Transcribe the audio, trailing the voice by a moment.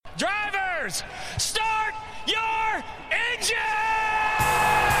Engineers, start your engines!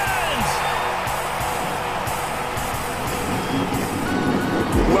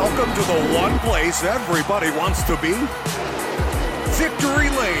 Welcome to the one place everybody wants to be. Victory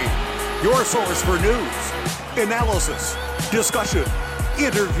Lane, your source for news, analysis, discussion,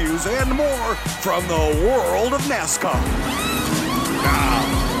 interviews, and more from the world of NASCAR. Now,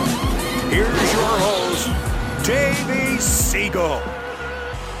 here's your host, Davey Siegel.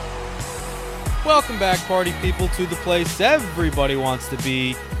 Welcome back, party people, to the place everybody wants to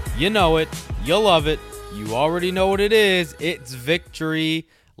be. You know it. You love it. You already know what it is. It's Victory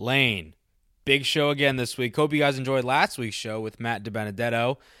Lane. Big show again this week. Hope you guys enjoyed last week's show with Matt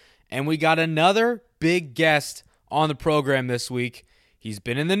DiBenedetto. And we got another big guest on the program this week. He's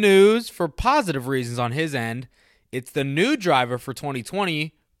been in the news for positive reasons on his end. It's the new driver for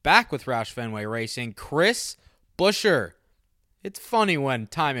 2020, back with Roush Fenway Racing, Chris Buescher. It's funny when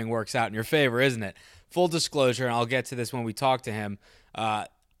timing works out in your favor, isn't it? Full disclosure, and I'll get to this when we talk to him.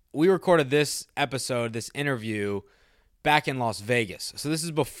 We recorded this episode, this interview, back in Las Vegas. So this is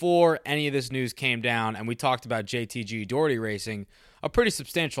before any of this news came down, and we talked about JTG Daugherty Racing a pretty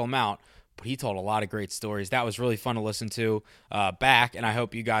substantial amount, but he told a lot of great stories. That was really fun to listen to back, and I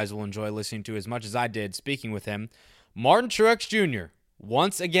hope you guys will enjoy listening to as much as I did speaking with him. Martin Truex Jr.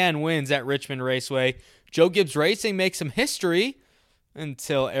 once again wins at Richmond Raceway. Joe Gibbs Racing makes some history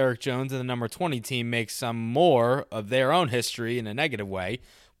until Eric Jones and the number 20 team makes some more of their own history in a negative way.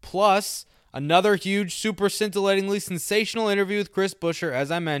 Plus, another huge, super scintillatingly sensational interview with Chris Buescher,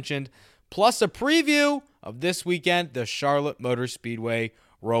 as I mentioned. Plus, a preview of this weekend, the Charlotte Motor Speedway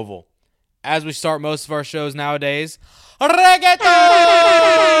ROVAL. As we start most of our shows nowadays, reggaeton!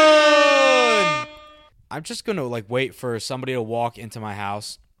 I'm just going to wait for somebody to walk into my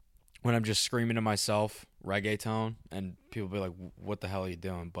house when I'm just screaming to myself, reggaeton, and people be like, what the hell are you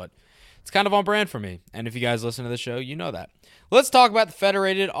doing? But it's kind of on brand for me. And if you guys listen to the show, you know that. Let's talk about the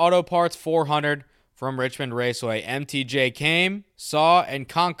Federated Auto Parts 400 from Richmond Raceway. MTJ came, saw, and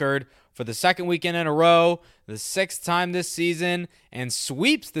conquered for the second weekend in a row, the sixth time this season, and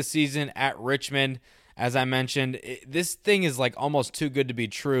sweeps the season at Richmond. As I mentioned, this thing is almost too good to be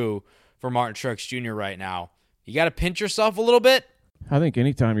true for Martin Truex Jr. right now. You got to pinch yourself a little bit. I think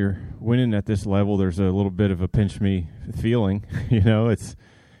anytime you're winning at this level, there's a little bit of a pinch me feeling. This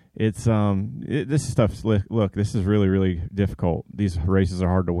stuff's, look, this is really, really difficult. These races are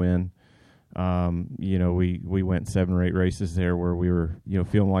hard to win. We went 7 or 8 races there where we were,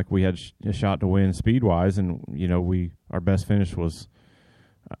 feeling like we had a shot to win speed-wise, and, our best finish was,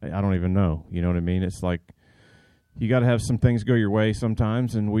 I don't even know. You know what I mean? It's like you got to have some things go your way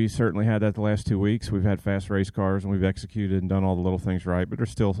sometimes, and we certainly had that the last 2 weeks. We've had fast race cars, and we've executed and done all the little things right, but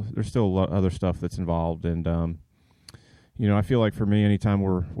there's still other stuff that's involved, and I feel like for me, anytime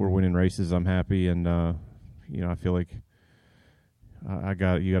we're winning races, I'm happy, and I feel like you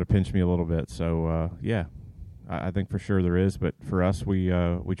got to pinch me a little bit. So I think for sure there is, but for us, we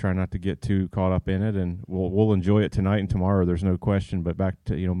try not to get too caught up in it, and we'll enjoy it tonight and tomorrow. There's no question. But back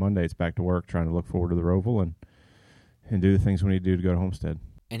to Monday, it's back to work, trying to look forward to the ROVAL and do the things we need to do to go to Homestead.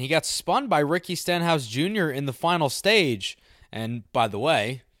 And he got spun by Ricky Stenhouse Jr. in the final stage. And by the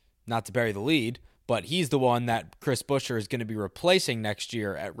way, not to bury the lead, but he's the one that Chris Buescher is going to be replacing next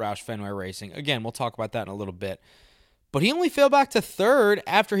year at Roush Fenway Racing. Again, we'll talk about that in a little bit. But he only fell back to third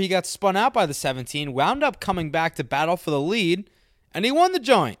after he got spun out by the 17, wound up coming back to battle for the lead, and he won the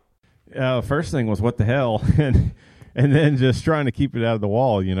joint. First thing was, what the hell? And then just trying to keep it out of the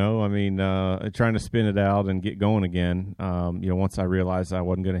wall, trying to spin it out and get going again. Once I realized I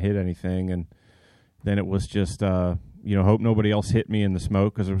wasn't going to hit anything, and then it was just, hope nobody else hit me in the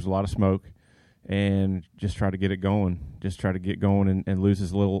smoke, because there was a lot of smoke, and just try to get it going. Just try to get going and lose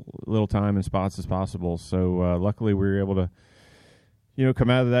as little time and spots as possible. So luckily we were able to, come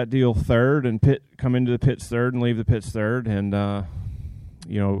out of that deal third and come into the pits third and leave the pits third, and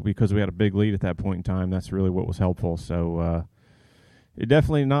because we had a big lead at that point in time, that's really what was helpful. So it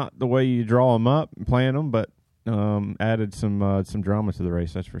definitely not the way you draw them up and plan them, but added some drama to the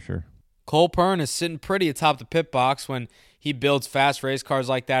race, that's for sure. Cole Pern is sitting pretty atop the pit box when he builds fast race cars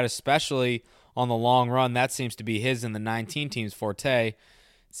like that, especially on the long run. That seems to be his and the 19 team's forte. It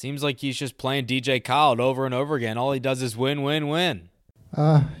seems like he's just playing DJ Khaled over and over again. All he does is win, win, win.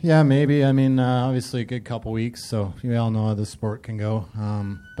 Yeah, maybe. Obviously a good couple weeks, so we all know how the sport can go.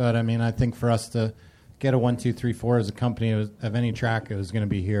 But I think for us to get a 1, 2, 3, 4 as a company of any track, it was going to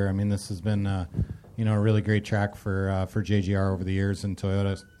be here. This has been, a really great track for JGR over the years, and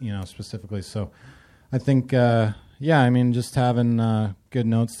Toyota, specifically. So I think, just having good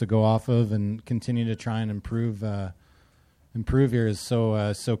notes to go off of and continue to try and improve improve here is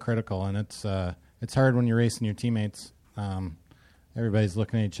so critical, and it's hard when you're racing your teammates. Everybody's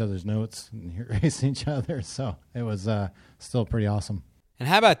looking at each other's notes and you're racing each other, so it was still pretty awesome. And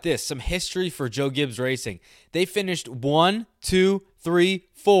how about this? Some history for Joe Gibbs Racing. They finished 1, 2, 3,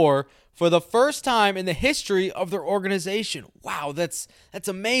 4 for the first time in the history of their organization. Wow, that's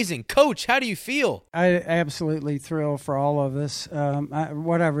amazing. Coach, how do you feel? I absolutely thrilled for all of us.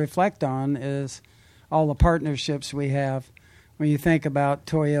 What I reflect on is all the partnerships we have. When you think about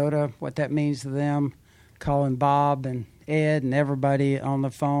Toyota, what that means to them, calling Bob and Ed and everybody on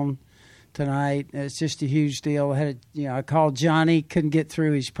the phone tonight, it's just a huge deal. I called Johnny, couldn't get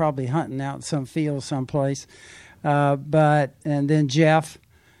through. He's probably hunting out in some field someplace. And then Jeff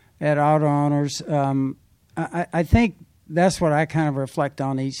at Auto Owners. I think that's what I kind of reflect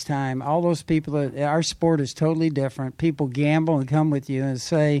on each time. All those people, our sport is totally different. People gamble and come with you and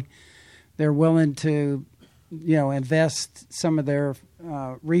say they're willing to, invest some of their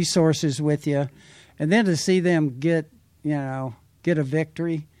resources with you. And then to see them get a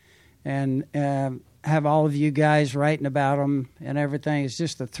victory and have all of you guys writing about them and everything is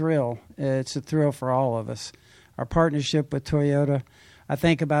just a thrill. It's a thrill for all of us. Our partnership with Toyota, I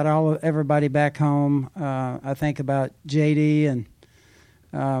think about everybody back home. I think about JD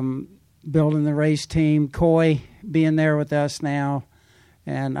and building the race team, Coy being there with us now,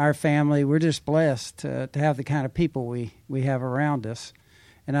 and our family. We're just blessed to have the kind of people we have around us.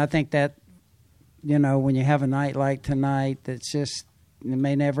 And I think that, when you have a night like tonight, it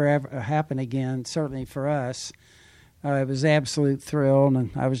may never ever happen again, certainly for us. It was an absolute thrill,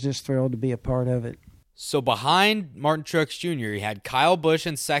 and I was just thrilled to be a part of it. So behind Martin Truex Jr., he had Kyle Busch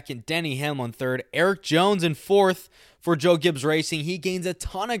in second, Denny Hamlin in third, Eric Jones in fourth for Joe Gibbs Racing. He gains a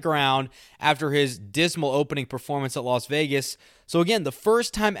ton of ground after his dismal opening performance at Las Vegas. So again, the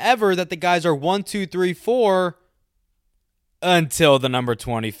first time ever that the guys are 1, 2, 3, 4 until the number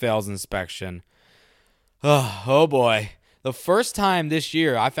 20 fails inspection. Oh boy. The first time this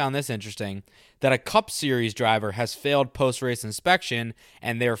year, I found this interesting, that a Cup Series driver has failed post-race inspection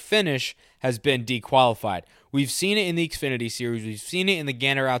and their finish has been dequalified. We've seen it in the Xfinity Series, we've seen it in the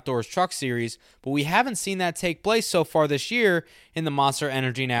Gander Outdoors Truck Series, but we haven't seen that take place so far this year in the Monster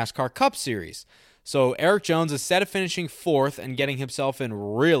Energy NASCAR Cup Series. So Eric Jones, instead of finishing fourth and getting himself in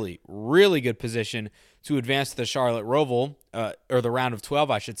really, really good position to advance to the Charlotte Roval, or the round of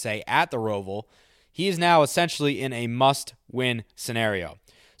 12, I should say, at the Roval, he is now essentially in a must-win scenario.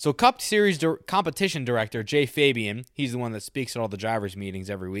 So Cup Series competition director Jay Fabian, he's the one that speaks at all the drivers' meetings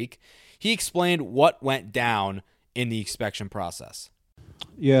every week, he explained what went down in the inspection process.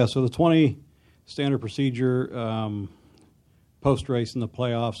 Yeah, so the 20 standard procedure post-race in the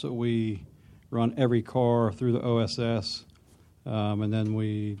playoffs that we run every car through the OSS, and then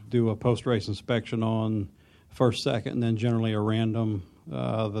we do a post-race inspection on first, second, and then generally a random.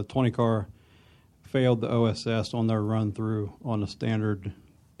 The 20 car failed the OSS on their run-through on a standard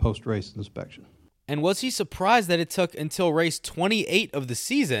post-race inspection. And was he surprised that it took until race 28 of the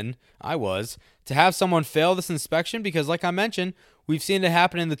season, I was, to have someone fail this inspection? Because like I mentioned, we've seen it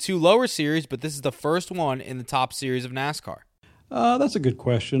happen in the two lower series, but this is the first one in the top series of NASCAR. That's a good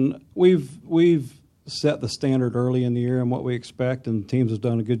question. We've set the standard early in the year and what we expect, and teams have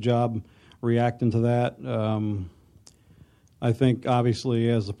done a good job reacting to that. I think obviously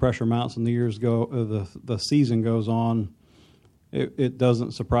as the pressure mounts and the season goes on, it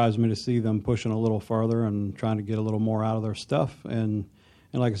doesn't surprise me to see them pushing a little farther and trying to get a little more out of their stuff. And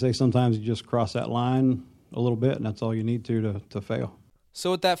like I say, sometimes you just cross that line a little bit, and that's all you need to fail.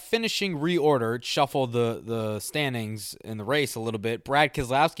 So with that finishing reorder, it shuffled the standings in the race a little bit. Brad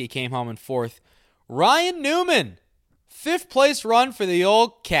Keselowski came home in fourth. Ryan Newman, fifth place run for the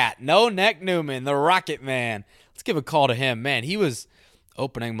old cat. No neck Newman, the Rocket Man. Let's give a call to him. Man, he was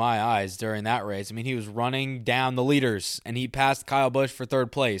opening my eyes during that race. I mean, he was running down the leaders, and he passed Kyle Busch for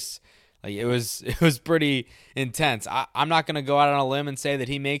third place. Like it was pretty intense. I'm not going to go out on a limb and say that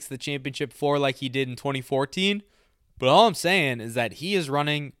he makes the championship four like he did in 2014, but all I'm saying is that he is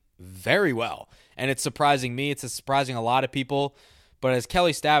running very well, and it's surprising me. It's surprising a lot of people, but as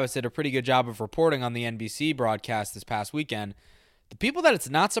Kelly Stavis did a pretty good job of reporting on the NBC broadcast this past weekend, the people that it's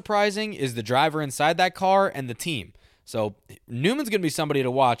not surprising is the driver inside that car and the team. So Newman's going to be somebody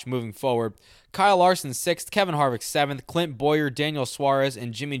to watch moving forward. Kyle Larson, 6th. Kevin Harvick, 7th. Clint Boyer, Daniel Suarez,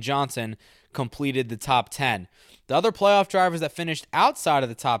 and Jimmy Johnson completed the top 10. The other playoff drivers that finished outside of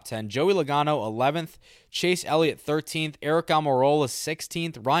the top 10, Joey Logano, 11th. Chase Elliott, 13th. Eric Almirola,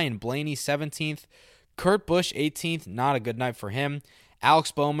 16th. Ryan Blaney, 17th. Kurt Busch, 18th. Not a good night for him.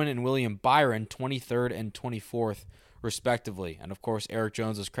 Alex Bowman and William Byron, 23rd and 24th, respectively. And, of course, Eric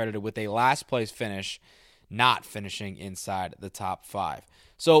Jones is credited with a last-place finish. not finishing inside the top 5.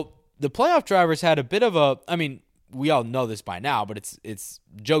 So the playoff drivers had a bit of a, I mean, we all know this by now, but it's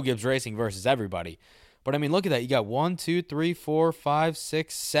Joe Gibbs Racing versus everybody. But I mean, look at that. You got 1, 2, 3, 4, 5,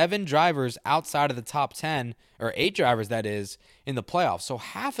 6, 7 drivers outside of the top 10, or 8 drivers, that is, in the playoffs. So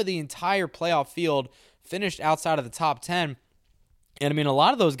half of the entire playoff field finished outside of the top 10. And I mean, a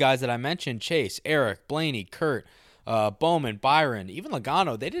lot of those guys that I mentioned, Chase, Eric, Blaney, Kurt, Bowman, Byron, even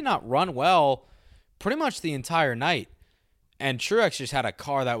Logano, they did not run well pretty much the entire night. And Truex just had a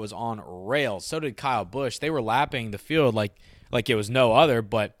car that was on rails. So did Kyle Busch. They were lapping the field like it was no other,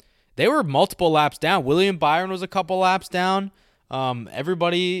 but they were multiple laps down. William Byron was a couple laps down.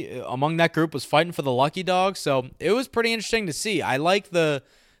 Everybody among that group was fighting for the lucky dog. So it was pretty interesting to see. I like the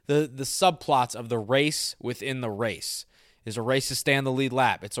subplots of the race within the race. It's a race to stay on the lead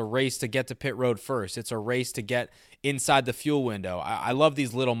lap. It's a race to get to pit road first. It's a race to get inside the fuel window. I love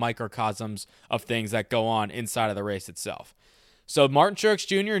these little microcosms of things that go on inside of the race itself. So Martin Truex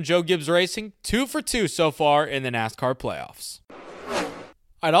Jr. and Joe Gibbs Racing, 2 for 2 so far in the NASCAR playoffs.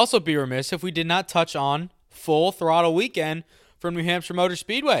 I'd also be remiss if we did not touch on full throttle weekend from New Hampshire Motor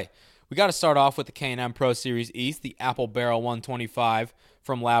Speedway. We got to start off with the K&N Pro Series East, the Apple Barrel 125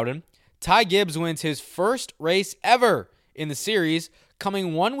 from Loudon. Ty Gibbs wins his first race ever in the series,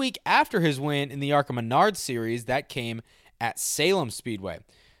 coming 1 week after his win in the ARCA Menard Series that came at Salem Speedway.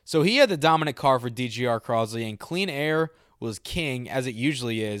 So he had the dominant car for DGR Crosley, and clean air was king, as it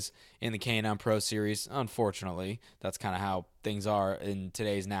usually is in the K&N Pro Series. Unfortunately, that's kind of how things are in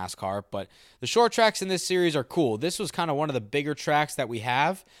today's NASCAR. But the short tracks in this series are cool. This was kind of one of the bigger tracks that we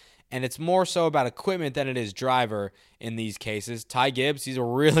have, and it's more so about equipment than it is driver in these cases. Ty Gibbs, he's a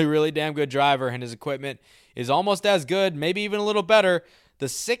really, really damn good driver, and his equipment is almost as good, maybe even a little better. The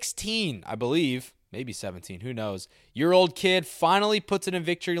 16, I believe, maybe 17, who knows, year-old kid finally puts it in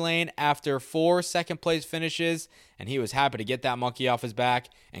victory lane after 4 second-place finishes, and he was happy to get that monkey off his back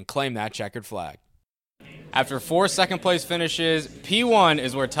and claim that checkered flag. After 4 second-place finishes, P1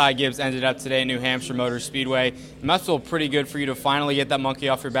 is where Ty Gibbs ended up today at New Hampshire Motor Speedway. It must feel pretty good for you to finally get that monkey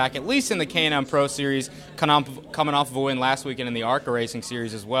off your back, at least in the K&N Pro Series, coming off of a win last weekend in the ARCA Racing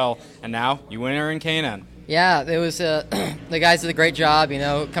Series as well, and now you win her in K&N. Yeah, it was the guys did a great job,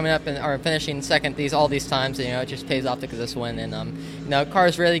 coming up or finishing second all these times. It just pays off to get this win. And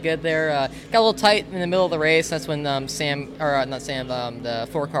car's really good there. Got a little tight in the middle of the race. That's when the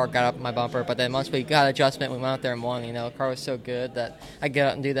 4 car got up my bumper. But then once we got adjustment, we went out there and won. The car was so good that I get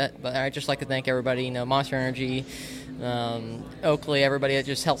out and do that. But I'd just like to thank everybody. Monster Energy, Oakley, everybody that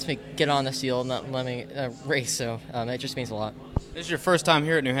just helps me get on the seal and not let me race. So it just means a lot. This is your first time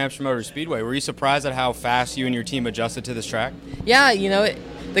here at New Hampshire Motor Speedway. Were you surprised at how fast you and your team adjusted to this track? Yeah,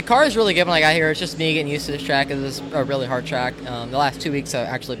 the car is really good when I got here. It's just me getting used to this track. It's a really hard track. The last 2 weeks have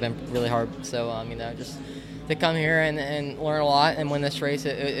actually been really hard. So, just to come here and learn a lot and win this race,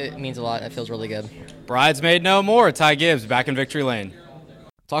 it means a lot. It feels really good. Bridesmaid no more. Ty Gibbs back in victory lane.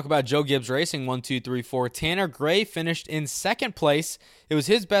 Talk about Joe Gibbs Racing, 1, 2, 3, 4. Tanner Gray finished in second place. It was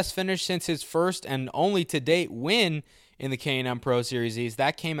his best finish since his first and only to date win in the K&N Pro Series East.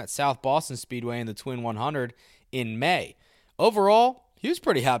 That came at South Boston Speedway in the Twin 100 in May. Overall, he was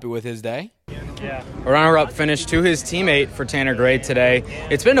pretty happy with his day. A runner-up finish to his teammate for Tanner Gray today.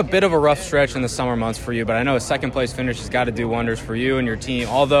 It's been a bit of a rough stretch in the summer months for you, but I know a second-place finish has got to do wonders for you and your team,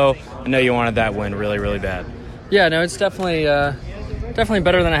 although I know you wanted that win really, really bad. Yeah, no, it's definitely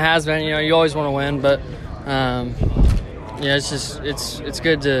better than it has been. You always want to win, but it's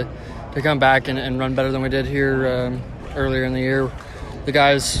good to come back and run better than we did here earlier in the year. The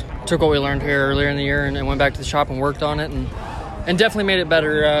guys took what we learned here earlier in the year and went back to the shop and worked on it and definitely made it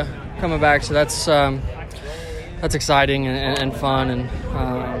better coming back. So that's exciting and fun. And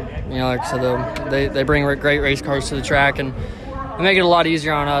like I said, they bring great race cars to the track and make it a lot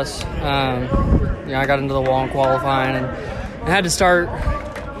easier on us. I got into the wall in qualifying and had to start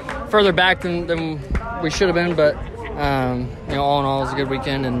further back than we should have been, but all in all, it was a good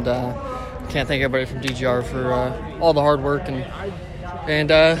weekend, and can't thank everybody from DGR for all the hard work and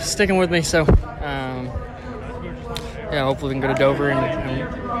sticking with me. So, hopefully we can go to Dover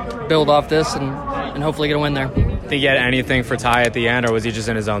and build off this and hopefully get a win there. Did you get anything for Ty at the end, or was he just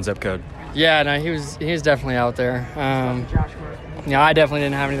in his own zip code? Yeah, no, he was definitely out there. I definitely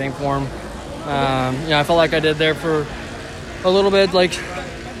didn't have anything for him. I felt like I did there for a little bit, like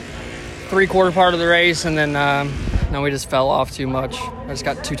 3/4 part of the race, and then we just fell off too much. I just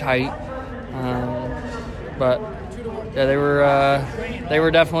got too tight. But yeah, they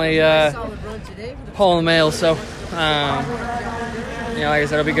were definitely pulling the mail. So like I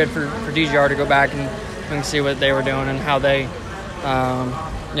said, it'll be good for DGR to go back and see what they were doing and how they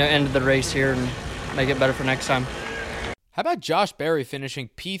ended the race here, and make it better for next time. How about Josh Berry finishing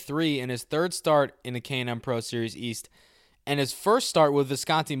P3 in his third start in the K&N Pro Series East and his first start with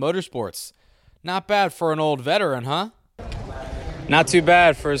Visconti Motorsports? Not bad for an old veteran, huh? Not too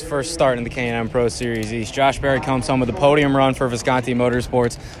bad for his first start in the K&N Pro Series East. Josh Berry comes home with a podium run for Visconti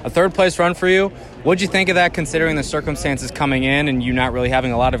Motorsports. A third-place run for you. What'd you think of that, considering the circumstances coming in and you not really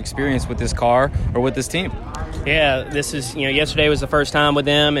having a lot of experience with this car or with this team? Yeah, this is, yesterday was the first time with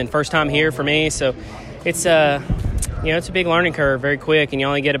them and first time here for me, so it's it's a big learning curve very quick, and you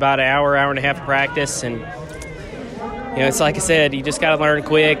only get about an hour and a half of practice, and it's like I said, you just got to learn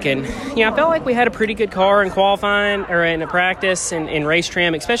quick. And I felt like we had a pretty good car in qualifying or in the practice and in race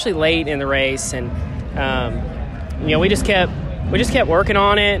trim, especially late in the race, and we just kept working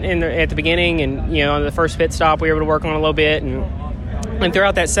on it at the beginning, and on the first pit stop we were able to work on it a little bit, and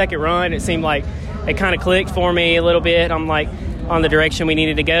throughout that second run it seemed like it kind of clicked for me a little bit. I'm like on the direction we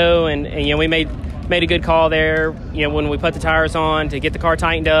needed to go, and we made a good call there, when we put the tires on to get the car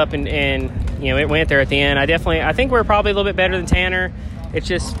tightened up, and it went there at the end. I think we're probably a little bit better than Tanner. It's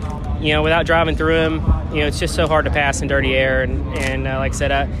just, without driving through him, it's just so hard to pass in dirty air, and like I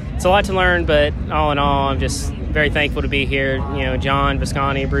said, it's a lot to learn, but all in all, I'm just very thankful to be here. John,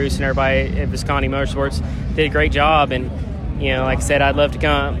 Visconti, Bruce, and everybody at Visconti Motorsports did a great job, and like I said, I'd love to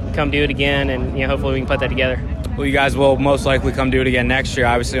come do it again, and hopefully we can put that together. Well, you guys will most likely come do it again next year.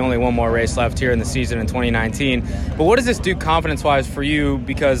 Obviously, only one more race left here in the season in 2019. But what does this do confidence-wise for you?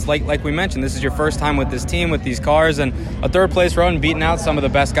 Because, like we mentioned, this is your first time with this team, with these cars, and a third-place run, beating out some of the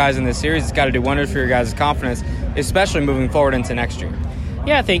best guys in this series. It's got to do wonders for your guys' confidence, especially moving forward into next year.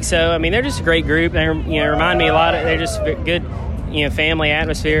 Yeah, I think so. I mean, they're just a great group. They remind me a lot of. They're just a good, family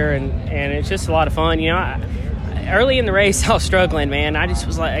atmosphere, and it's just a lot of fun. Early in the race, I was struggling, man. I just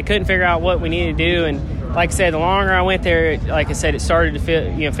was like, I couldn't figure out what we needed to do, and like I said, the longer I went there, like I said, it started to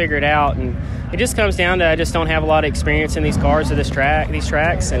figure it out, and it just comes down to I just don't have a lot of experience in these cars or these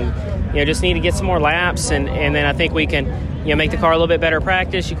tracks, and just need to get some more laps, and then I think we can make the car a little bit better at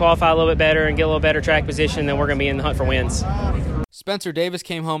practice. You qualify a little bit better and get a little better track position, then we're going to be in the hunt for wins. Spencer Davis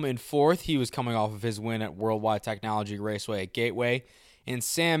came home in fourth. He was coming off of his win at Worldwide Technology Raceway at Gateway, and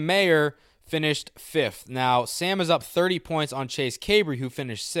Sam Mayer finished fifth. Now, Sam is up 30 points on Chase Cabry, who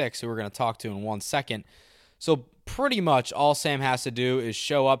finished sixth, who we're going to talk to in 1 second. So pretty much all Sam has to do is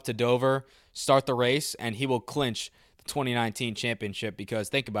show up to Dover, start the race, and he will clinch the 2019 championship, because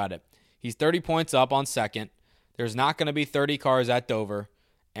think about it. He's 30 points up on second. There's not going to be 30 cars at Dover,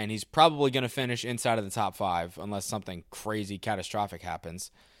 and he's probably going to finish inside of the top 5 unless something crazy catastrophic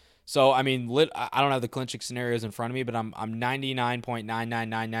happens. So, I mean, I don't have the clinching scenarios in front of me, but I'm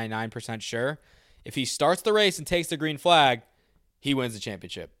 99.99999% sure if he starts the race and takes the green flag, he wins the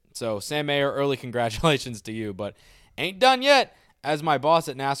championship. So, Sam Mayer, early congratulations to you, but ain't done yet. As my boss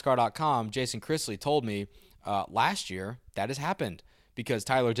at NASCAR.com, Jason Chrisley, told me last year, that has happened because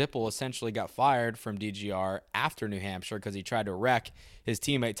Tyler Dipple essentially got fired from DGR after New Hampshire because he tried to wreck his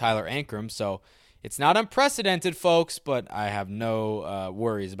teammate Tyler Ankrum. So, it's not unprecedented, folks, but I have no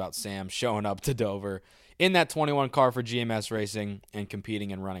worries about Sam showing up to Dover in that 21 car for GMS Racing and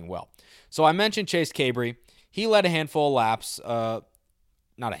competing and running well. So I mentioned Chase Cabry. He led a handful of laps.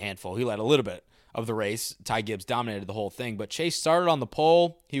 Not a handful. He led a little bit of the race. Ty Gibbs dominated the whole thing. But Chase started on the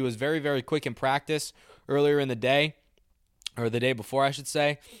pole. He was very, very quick in practice earlier in the day, or the day before, I should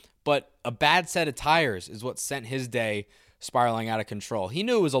say. But a bad set of tires is what sent his day spiraling out of control. He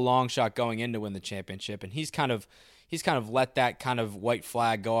knew it was a long shot going in to win the championship, and he's kind of let that kind of white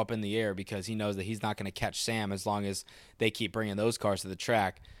flag go up in the air because he knows that he's not going to catch Sam as long as they keep bringing those cars to the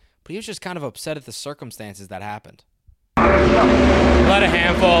track. But he was just kind of upset at the circumstances that happened. Led a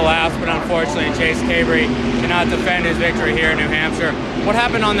handful of laps, but unfortunately Chase Cabry did not defend his victory here in New Hampshire. What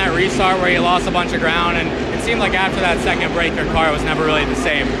happened on that restart where you lost a bunch of ground, and it seemed like after that second break your car was never really the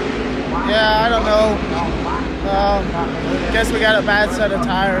same? Yeah, I don't know. I guess we got a bad set of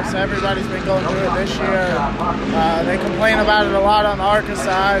tires. Everybody's been going through it this year. They complain about it a lot on the ARCA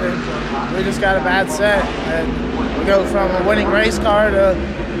side, and we just got a bad set. And we go from a winning race car to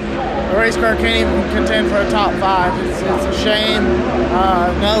a race car can't even contend for a top 5. It's a shame.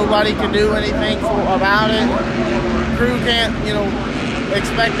 Nobody can do anything about it. Crew can't,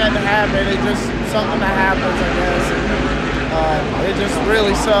 expect that to happen. It's just something that happens, I guess. It just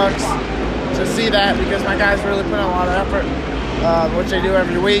really sucks to see that because my guys really put in a lot of effort, which they do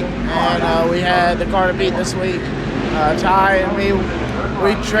every week. And we had the car to beat this week. Ty and me,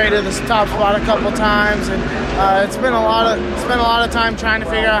 we traded the top spot a couple times, and it's been a lot of time trying to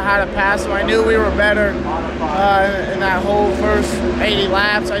figure out how to pass them. I knew we were better in that whole first 80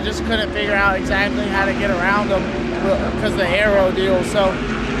 laps. I just couldn't figure out exactly how to get around them because of the aero deal. So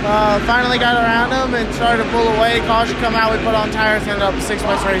finally got around him and started to pull away. Caution come out, we put on tires, ended up a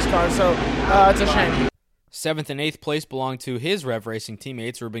 6-place race car, so it's a shame. 7th and 8th place belonged to his Rev Racing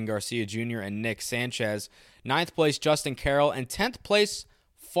teammates, Ruben Garcia Jr. and Nick Sanchez. 9th place, Justin Carroll. And 10th place,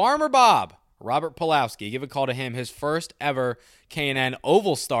 Farmer Bob, Robert Pulowski. Give a call to him. His first ever K&N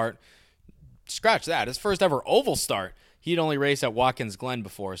oval start. Scratch that. His first ever oval start. He'd only raced at Watkins Glen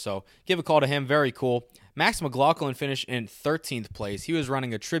before, so give a call to him. Very cool. Max McLaughlin finished in 13th place. He was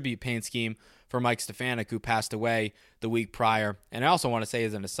running a tribute paint scheme for Mike Stefanik, who passed away the week prior. And I also want to say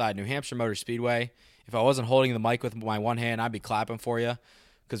as an aside, New Hampshire Motor Speedway, if I wasn't holding the mic with my one hand, I'd be clapping for you,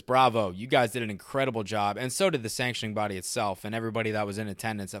 because bravo, you guys did an incredible job, and so did the sanctioning body itself and everybody that was in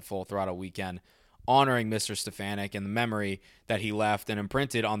attendance at Full Throttle Weekend, honoring Mr. Stefanik and the memory that he left and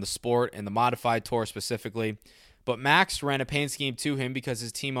imprinted on the sport and the modified tour specifically. But Max ran a paint scheme to him because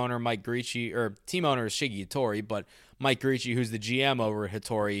his team owner, Mike Gricci, or team owner is Shiggy Hattori, but Mike Gricci, who's the GM over at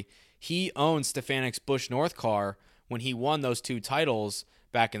Hattori, he owned Stefanik's Busch North car when he won those 2 titles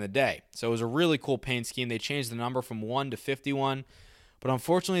back in the day. So it was a really cool paint scheme. They changed the number from 1 to 51, but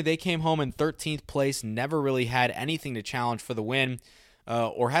unfortunately they came home in 13th place, never really had anything to challenge for the win,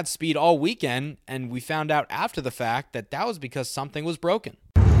 or had speed all weekend, and we found out after the fact that that was because something was broken.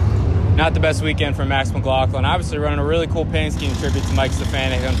 Not the best weekend for Max McLaughlin. Obviously running a really cool paint scheme tribute to Mike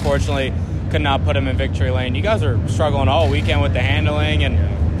Stefanik. Unfortunately, could not put him in victory lane. You guys are struggling all weekend with the handling,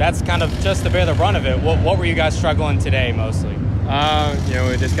 and that's kind of just to bear the brunt of it. What were you guys struggling today mostly?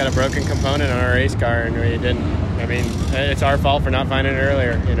 We just got a broken component on our race car, and we didn't. I mean, it's our fault for not finding it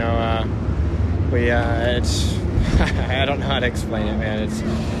earlier. It's I don't know how to explain it, man.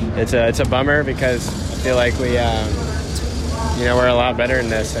 It's a bummer because I feel like we're a lot better than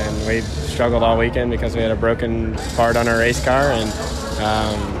this, and we struggled all weekend because we had a broken part on our race car, and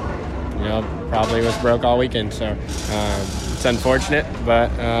probably was broke all weekend. So it's unfortunate, but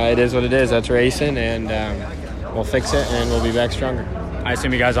it is what it is. That's racing, and we'll fix it, and we'll be back stronger. I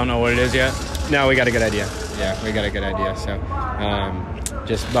assume you guys don't know what it is yet? No, we got a good idea. Yeah, we got a good idea. So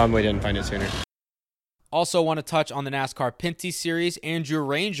just bummed we didn't find it sooner. Also want to touch on the NASCAR Pinty Series. Andrew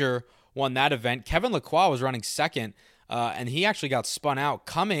Ranger won that event. Kevin Lacroix was running second, and he actually got spun out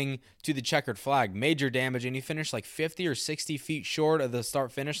coming to the checkered flag. Major damage, and he finished like 50 or 60 feet short of the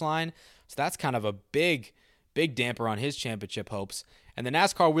start-finish line. So that's kind of a big damper on his championship hopes. And the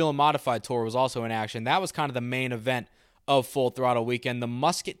NASCAR Wheel and Modified Tour was also in action. That was kind of the main event of Full Throttle Weekend. The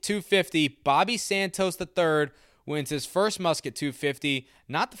Musket 250, Bobby Santos III wins his first Musket 250.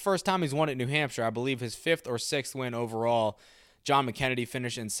 Not the first time he's won at New Hampshire. I believe his 5th or 6th win overall. John McKennedy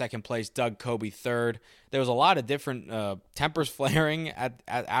finished in 2nd place. Doug Kobe 3rd. There was a lot of different tempers flaring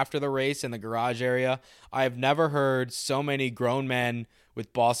after the race in the garage area. I have never heard so many grown men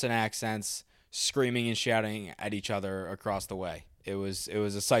with Boston accents screaming and shouting at each other across the way. It was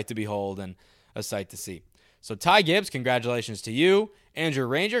a sight to behold and a sight to see. So Ty Gibbs, congratulations to you. Andrew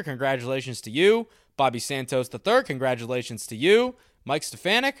Ranger, congratulations to you. Bobby Santos III, congratulations to you. Mike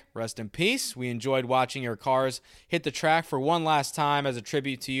Stefanik, rest in peace. We enjoyed watching your cars hit the track for one last time as a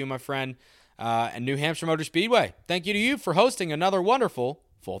tribute to you, my friend. And New Hampshire Motor Speedway, thank you to you for hosting another wonderful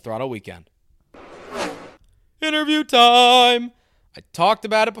Full Throttle Weekend. Interview time. I talked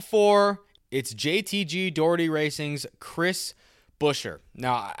about it before. It's JTG Daugherty Racing's Chris Buescher.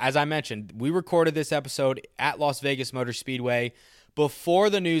 Now, as I mentioned, we recorded this episode at Las Vegas Motor Speedway before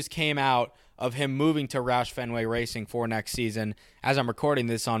the news came out of him moving to Roush Fenway Racing for next season. As I'm recording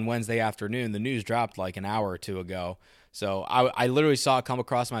this on Wednesday afternoon, the news dropped like an hour or two ago. So I literally saw it come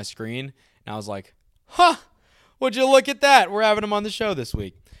across my screen, and I was like, would you look at that? We're having him on the show this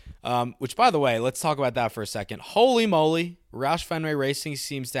week. Which, by the way, let's talk about that for a second. Holy moly, Roush Fenway Racing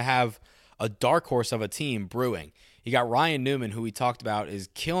seems to have a dark horse of a team brewing. You got Ryan Newman, who we talked about, is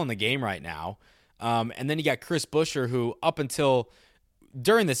killing the game right now. And then you got Chris Buescher, who up until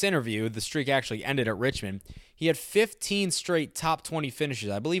during this interview, the streak actually ended at Richmond. He had 15 straight top 20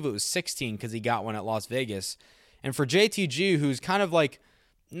 finishes. I believe it was 16 because he got one at Las Vegas. And for JTG, who's kind of like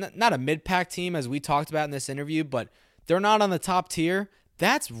not a mid-pack team as we talked about in this interview, but they're not on the top tier,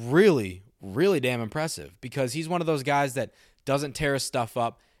 that's really, really damn impressive because he's one of those guys that doesn't tear his stuff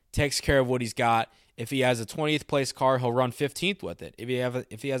up, takes care of what he's got. If he has a 20th place car, he'll run 15th with it. If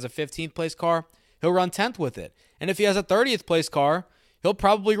he has a 15th place car, he'll run 10th with it. And if he has a 30th place car, he'll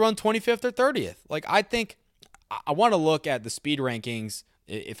probably run 25th or 30th. Like, I think I want to look at the speed rankings,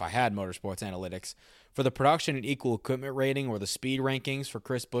 if I had Motorsports Analytics, for the production and equal equipment rating or the speed rankings for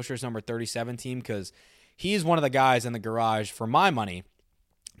Chris Buescher's number 37 team, because he's one of the guys in the garage, for my money,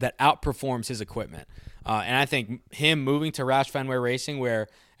 that outperforms his equipment. And I think him moving to Roush Fenway Racing, where,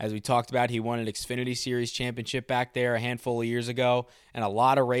 as we talked about, he won an Xfinity Series championship back there a handful of years ago and a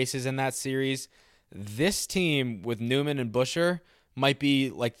lot of races in that series. This team with Newman and Buescher might be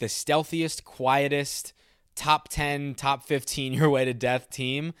like the stealthiest, quietest, top 10, top 15 your way to death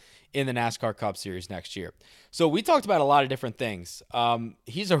team in the NASCAR Cup Series next year. So we talked about a lot of different things.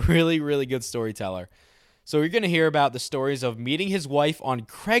 He's a really, really good storyteller. So you're going to hear about the stories of meeting his wife on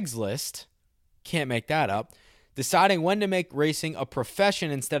Craigslist. Can't make that up. Deciding when to make racing a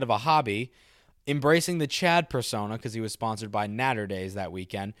profession instead of a hobby. Embracing the Chad persona because he was sponsored by Natter Days that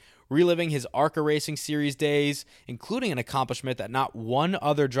weekend. Reliving his ARCA Racing Series days, including an accomplishment that not one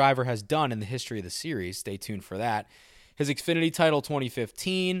other driver has done in the history of the series. Stay tuned for that. His Xfinity title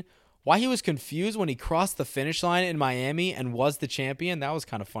 2015. Why he was confused when he crossed the finish line in Miami and was the champion. That was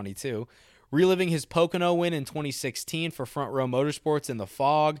kind of funny too. Reliving his Pocono win in 2016 for Front Row Motorsports in the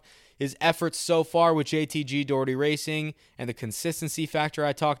fog. His efforts so far with JTG Daugherty Racing and the consistency factor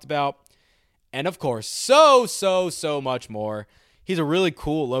I talked about. And of course, so much more. He's a really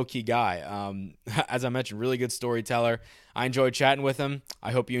cool, low-key guy. As I mentioned, really good storyteller. I enjoyed chatting with him.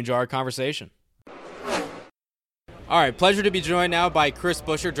 I hope you enjoy our conversation. All right, pleasure to be joined now by Chris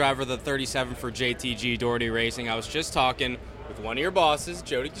Buescher, driver of the 37 for JTG Daugherty Racing. I was just talking with one of your bosses,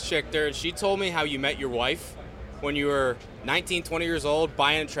 Jody Geschichter, and she told me how you met your wife when you were 19, 20 years old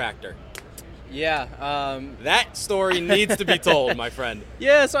buying a tractor. Yeah. That story needs to be told, my friend.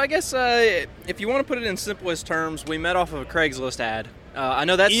 Yeah, so I guess if you want to put it in simplest terms, we met off of a Craigslist ad. I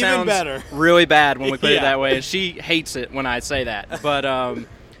know that Even sounds better. really bad when we put it that way, and she hates it when I say that.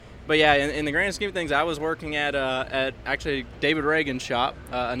 But yeah, in the grand scheme of things, I was working at actually David Reagan's shop,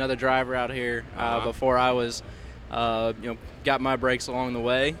 another driver out here, before I was, got my breaks along the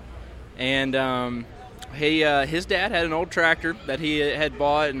way. And his dad had an old tractor that he had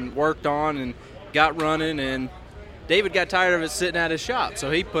bought and worked on and got running, and David got tired of it sitting at his shop, so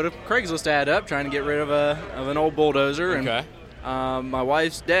he put a Craigslist ad up trying to get rid of an old bulldozer. Okay. And my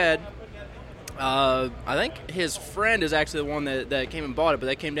wife's dad, I think his friend is actually the one that came and bought it, but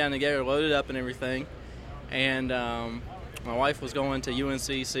they came down together, loaded up and everything. And my wife was going to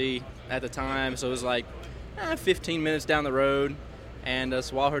UNCC at the time, so it was like 15 minutes down the road. And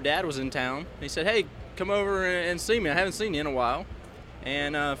so while her dad was in town, he said, "Hey, come over and see me. I haven't seen you in a while."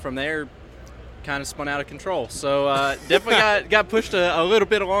 And from there, kind of spun out of control. So definitely got pushed a little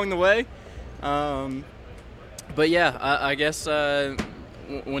bit along the way. But yeah, I guess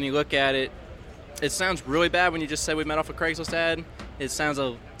when you look at it, it sounds really bad when you just say we met off a Craigslist ad. It sounds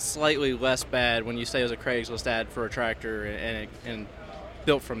a slightly less bad when you say it was a Craigslist ad for a tractor and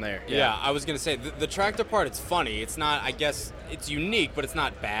built from there. Yeah, I was going to say, the tractor part, it's funny. It's not, I guess, it's unique, but it's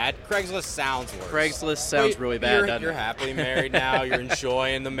not bad. Craigslist sounds worse. Craigslist sounds really bad, doesn't it? You're happily married now. You're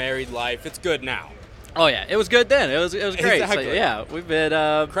enjoying the married life. It's good now. Oh, yeah. It was good then. It was great. Exactly. So, yeah, we've been...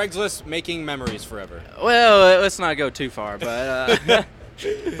 Craigslist making memories forever. Well, let's not go too far, but...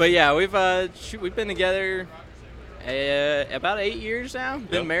 but yeah, we've been together about 8 years now.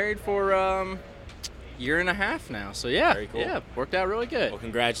 Been married for year and a half now. So yeah, very cool. Yeah, worked out really good. Well,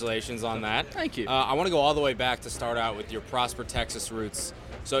 congratulations on that. Thank you. I want to go all the way back to start out with your Prosper, Texas roots.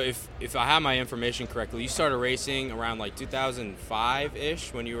 So if I have my information correctly, you started racing around like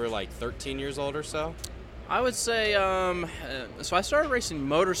 2005-ish when you were like 13 years old or so? I would say, so I started racing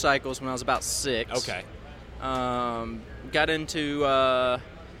motorcycles when I was about 6. Okay. Got into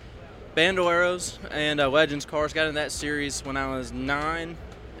Bandoleros and Legends cars. Got in that series when I was 9.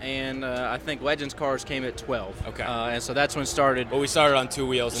 And I think Legends cars came at 12. Okay. And so that's when it started. Well, we started on 2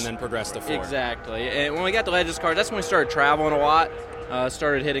 wheels and then progressed to 4. Exactly. And when we got the Legends cars, that's when we started traveling a lot.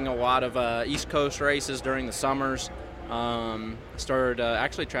 Started hitting a lot of East Coast races during the summers. Started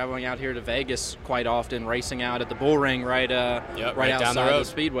actually traveling out here to Vegas quite often, racing out at the Bull Ring right outside down the road. the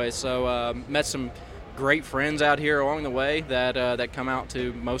Speedway. So met some great friends out here along the way that come out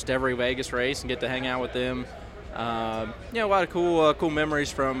to most every Vegas race and get to hang out with them. A lot of cool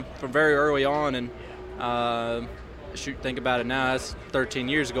memories from very early on, and think about it now, that's 13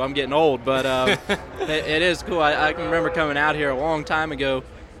 years ago. I'm getting old, but it is cool. I can remember coming out here a long time ago,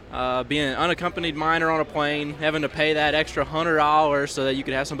 being an unaccompanied minor on a plane, having to pay that extra $100 so that you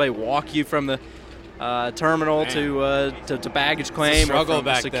could have somebody walk you from the terminal to baggage claim or from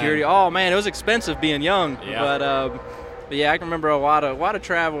back security. Then. Oh man, it was expensive being young. Yeah. But yeah, I can remember a lot of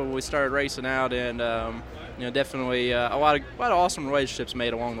travel when we started racing out, and definitely a lot of awesome relationships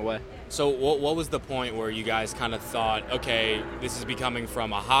made along the way. So what was the point where you guys kind of thought, okay, this is becoming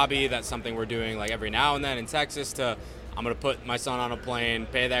from a hobby, that's something we're doing like every now and then in Texas, to I'm going to put my son on a plane,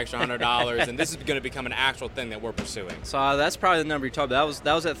 pay the extra $100, and this is going to become an actual thing that we're pursuing? So that's probably the number you talked about.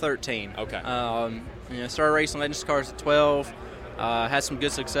 That was at 13. Okay. Started racing Legends cars at 12. Had some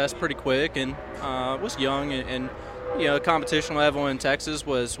good success pretty quick, and was young, and competition level in Texas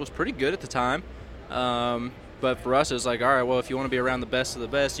was pretty good at the time. But for us, it was like, all right, well, if you want to be around the best of the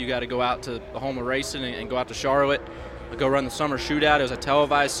best, you got to go out to the home of racing and go out to Charlotte, go run the summer shootout. It was a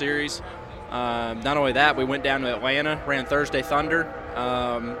televised series. Not only that, we went down to Atlanta, ran Thursday Thunder,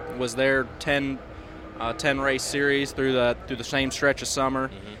 was there 10 race series through the same stretch of summer.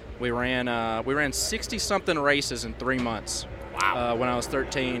 Mm-hmm. We ran 60-something races in 3 months. Wow. When I was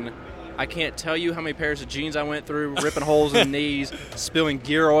 13. I can't tell you how many pairs of jeans I went through, ripping holes in the knees, spilling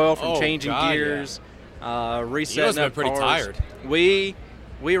gear oil from changing gears, resetting you must have up been pretty cars. tired. We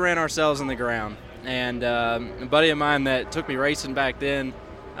ran ourselves in the ground. And a buddy of mine that took me racing back then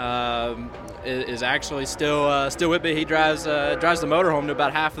is actually still with me. He drives the motorhome to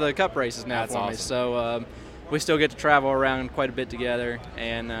about half of the Cup races now. That's for awesome. me. So we still get to travel around quite a bit together.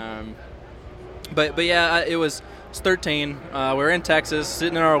 And but yeah, it was 13. We were in Texas,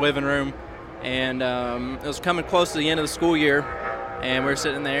 sitting in our living room, and it was coming close to the end of the school year. And we were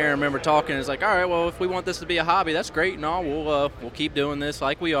sitting there. I remember talking. It's like, all right, well, if we want this to be a hobby, that's great. No, we'll keep doing this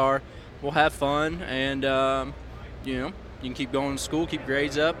like we are. We'll have fun, and you can keep going to school, keep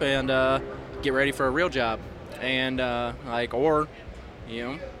grades up, and get ready for a real job. And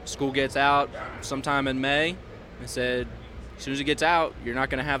school gets out sometime in May. I said, as soon as it gets out, you're not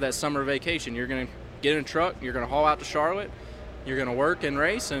going to have that summer vacation. You're going to get in a truck. You're going to haul out to Charlotte. You're going to work and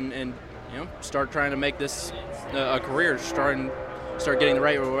race, and start trying to make this a career. Start getting the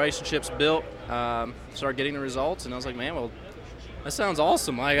right relationships built. Start getting the results. And I was like, man, well, that sounds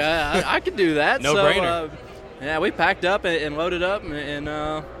awesome. Like I could do that. No brainer. Yeah, we packed up and loaded up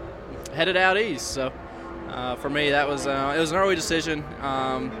and headed out east. So for me, that was it was an early decision.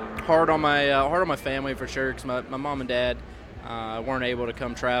 Hard on my family for sure, because my mom and dad weren't able to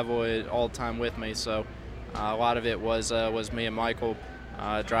come travel all the time with me. So a lot of it was me and Michael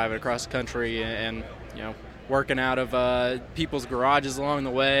driving across the country and working out of people's garages along the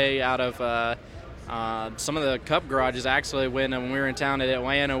way, out of some of the Cup garages. Actually, when we were in town at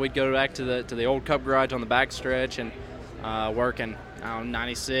Atlanta, we'd go back to the old Cup garage on the back stretch and working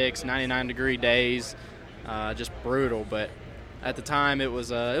 96, 99 degree days, just brutal. But at the time, it was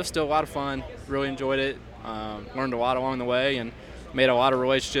still a lot of fun. Really enjoyed it. Learned a lot along the way and made a lot of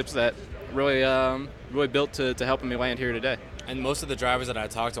relationships that really built to helping me land here today. And most of the drivers that I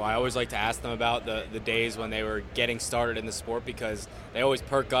talk to, I always like to ask them about the days when they were getting started in the sport, because they always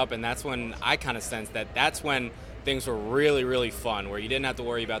perk up, and that's when I kind of sense that that's when things were really, really fun, where you didn't have to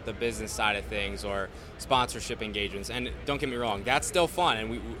worry about the business side of things or sponsorship engagements. And don't get me wrong, that's still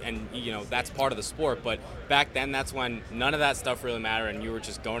fun, and that's part of the sport. But back then, that's when none of that stuff really mattered, and you were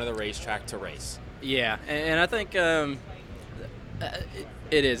just going to the racetrack to race. Yeah, and I think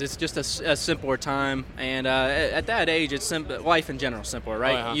it is. It's just a simpler time, and at that age, it's life in general simpler,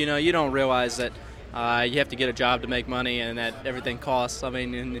 right? Oh, yeah. You don't realize that you have to get a job to make money, and that everything costs. I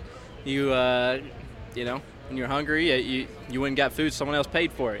mean, and when you're hungry, you went and got food, someone else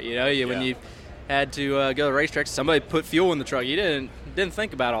paid for it. When you had to go to the racetrack, somebody put fuel in the truck. You didn't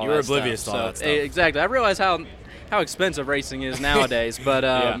think about all that. You were oblivious to all that stuff. Exactly. I realize how expensive racing is nowadays, but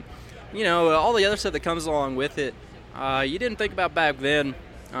all the other stuff that comes along with it. You didn't think about back then,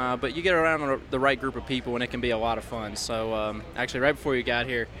 but you get around the right group of people and it can be a lot of fun. So actually, right before you got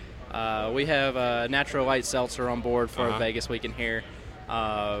here, we have Natural Light Seltzer on board for Vegas weekend here.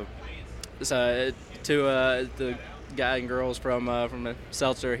 So the guy and girls from the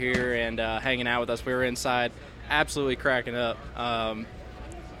Seltzer here and hanging out with us. We were inside, absolutely cracking up.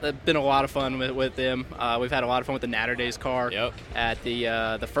 It's been a lot of fun with them. We've had a lot of fun with the Natter Days car at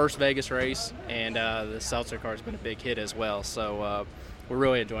the first Vegas race, and the Seltzer car has been a big hit as well. So we're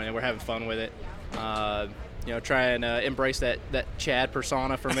really enjoying it. We're having fun with it. Try and embrace that Chad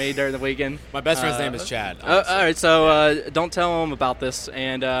persona for me during the weekend. My best friend's name is Chad. All right, so don't tell him about this,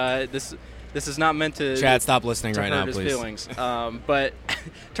 and this is not meant to. Chad, stop listening right now, his please. Feelings. But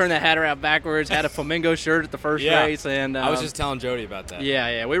turn that hat around backwards. Had a flamingo shirt at the first race, and I was just telling Jody about that.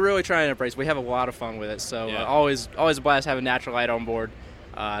 Yeah, we really try and embrace. We have a lot of fun with it. So always a blast having Natural Light on board.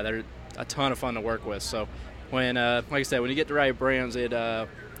 They're a ton of fun to work with. So when, like I said, when you get the right brands, it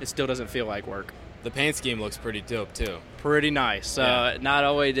still doesn't feel like work. The paint scheme looks pretty dope too. Pretty nice. Not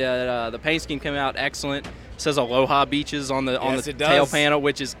only did the paint scheme come out excellent. It says Aloha Beaches on the tail panel,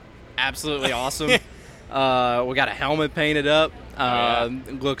 which is absolutely awesome. We got a helmet painted up.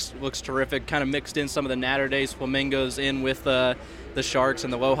 Looks terrific. Kind of mixed in some of the Natter Days flamingos in with the sharks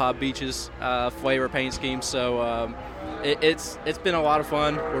and the Aloha Beaches flavor paint scheme. So it's been a lot of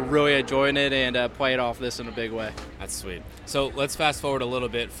fun. We're really enjoying it and playing off this in a big way. That's sweet. So let's fast forward a little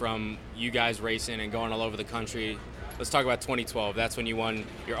bit from you guys racing and going all over the country. Let's talk about 2012. That's when you won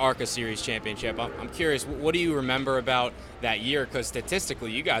your ARCA Series championship. I'm curious, what do you remember about that year? Because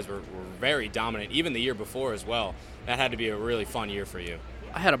statistically, you guys were very dominant, even the year before as well. That had to be a really fun year for you.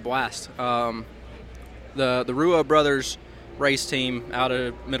 I had a blast. The Rua Brothers race team out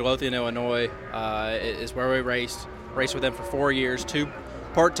of Midlothian, Illinois is where we raced with them for 4 years, 2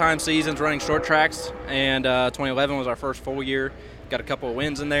 part-time seasons running short tracks, and 2011 was our first full year. Got a couple of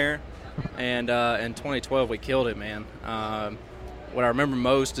wins in there. And in 2012, we killed it, man. What I remember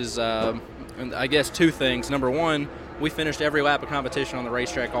most is, I guess, 2 things. Number one, we finished every lap of competition on the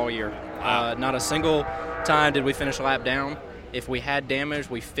racetrack all year. Not a single time did we finish a lap down. If we had damage,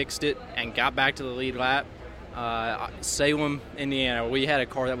 we fixed it and got back to the lead lap. Salem, Indiana, we had a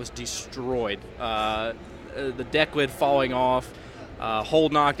car that was destroyed. The deck lid falling off, hole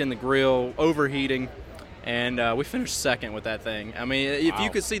knocked in the grill, overheating. And we finished second with that thing. I mean, if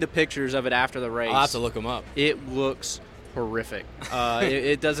you could see the pictures of it after the race. I'll have to look them up. It looks horrific.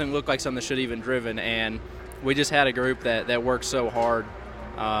 It doesn't look like something that should have even driven. And we just had a group that worked so hard.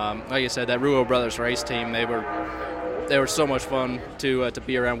 Like I said, that Ruo Brothers race team, they were so much fun to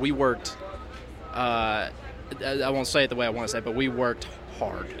be around. We worked, I won't say it the way I want to say it, but we worked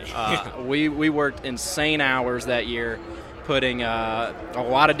hard. We worked insane hours that year, putting a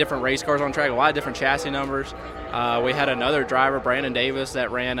lot of different race cars on track, a lot of different chassis numbers. We had another driver, Brandon Davis,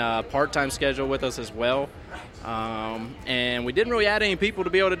 that ran a part-time schedule with us as well. And we didn't really add any people to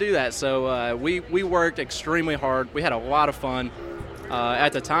be able to do that. So we worked extremely hard. We had a lot of fun.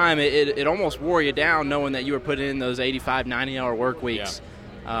 At the time, it almost wore you down knowing that you were putting in those 85, 90-hour work weeks.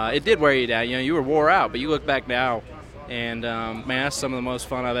 Yeah. It did wear you down. You know, you were wore out, but you look back now, and, man, that's some of the most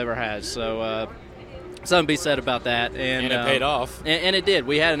fun I've ever had. So something to be said about that. And it paid off. And it did.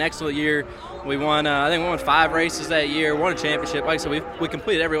 We had an excellent year. We won, I think we won 5 races that year, won a championship. Like I said, we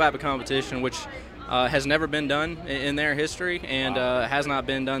completed every lap of competition, which has never been done in their history and has not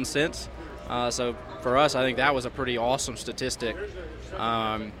been done since. So for us, I think that was a pretty awesome statistic.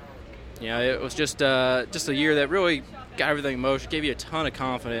 You know, it was just a year that really got everything in motion, gave you a ton of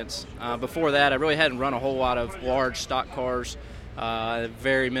confidence. Before that, I really hadn't run a whole lot of large stock cars.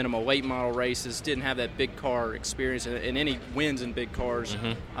 Very minimal late model races, didn't have that big car experience and any wins in big cars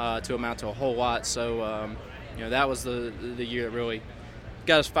to amount to a whole lot. So you know, that was the year that really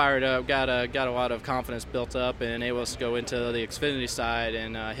got us fired up, got a lot of confidence built up, and enabled us to go into the Xfinity side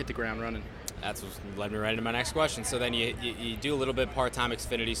and hit the ground running. That's what led me right into my next question. So then you do a little bit part-time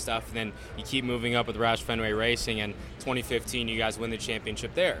Xfinity stuff, and then you keep moving up with Roush Fenway Racing, and 2015 you guys win the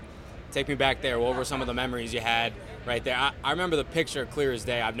championship there. Take me back there. What were some of the memories you had right there? I remember the picture clear as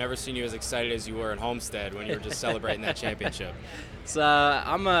day. I've never seen you as excited as you were at Homestead when you were just celebrating that championship. So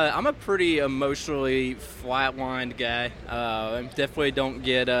I'm a pretty emotionally flatlined guy. I definitely don't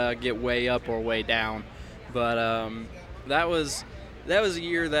get way up or way down. But that was a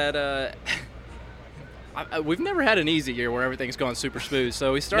year that we've never had an easy year where everything's going super smooth.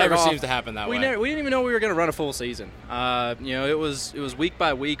 So we started never off, seems to happen that way. We didn't even know we were going to run a full season. You know, it was week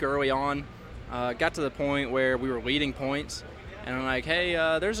by week early on. Got to the point where we were leading points, and I'm like, hey,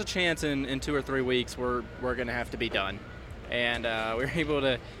 there's a chance in 2 or 3 weeks we're going to have to be done. And we were able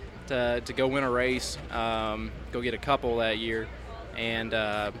to go win a race, go get a couple that year, and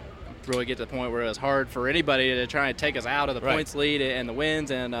really get to the point where it was hard for anybody to try and take us out of the points lead and the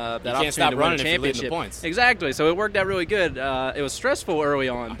wins and that you opportunity can't stop to win running a if you're leading championship. the points. Exactly. So it worked out really good. It was stressful early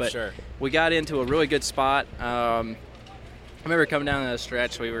on, but sure. We got into a really good spot. I remember coming down the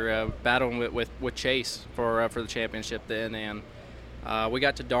stretch, we were battling with Chase for the championship then, and we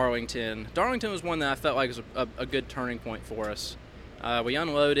got to Darlington. Darlington was one that I felt like was a good turning point for us. We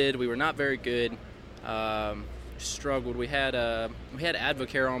unloaded. We were not very good. Struggled. We had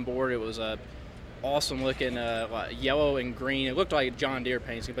Advocare on board. It was a awesome looking yellow and green. It looked like a John Deere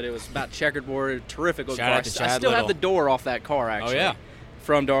painting, but it was about checkerboard. Terrific looking car. I still have the door off that car actually. Oh yeah.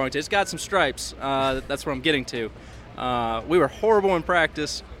 From Darlington. It's got some stripes. That's what I'm getting to. We were horrible in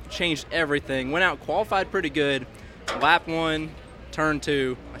practice. Changed everything. Went out qualified pretty good. Lap 1, turn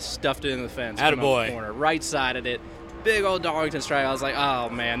 2. I stuffed it in the fence. Attaboy. Corner, right sided it. Big old Darlington stripe. I was like, oh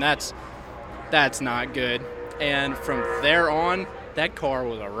man, that's not good. And from there on, that car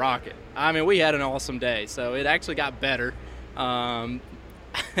was a rocket. I mean, we had an awesome day, so it actually got better.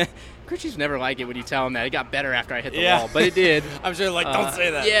 crew chiefs never like it when you tell them that. It got better after I hit the wall, but it did. I'm sure, don't say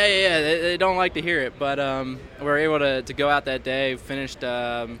that. Yeah. They don't like to hear it. But we were able to go out that day, finished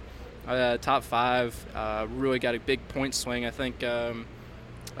top 5, really got a big point swing. I think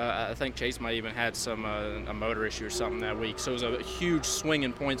Chase might even had some a motor issue or something that week. So it was a huge swing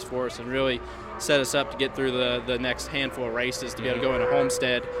in points for us and really set us up to get through the next handful of races to be able to go into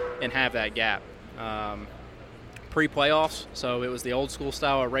Homestead and have that gap. Pre-playoffs, so it was the old school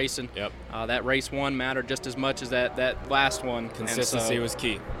style of racing. Yep. That race 1 mattered just as much as that last one. Consistency was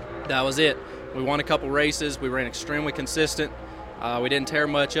key. That was it. We won a couple races. We ran extremely consistent. We didn't tear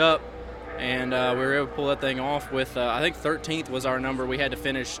much up, and we were able to pull that thing off with, I think 13th was our number we had to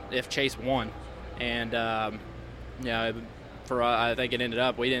finish if Chase won. And, I think it ended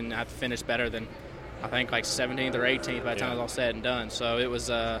up, we didn't have to finish better than, I think, like 17th or 18th by the time it was all said and done. So it was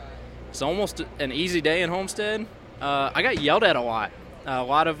it's almost an easy day in Homestead. I got yelled at a lot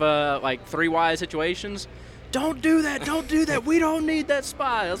of like 3 wide situations. Don't do that. We don't need that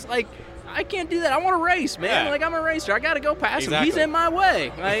spot. I was like, I can't do that. I want to race, man. Yeah. Like, I'm a racer. I got to go past him. He's in my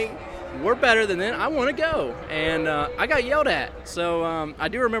way. Like, we're better than that. I want to go. And I got yelled at. So I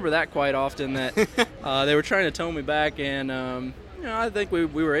do remember that quite often, that they were trying to tone me back. And, I think we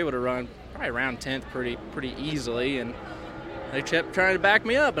were able to run probably around 10th pretty easily. And they kept trying to back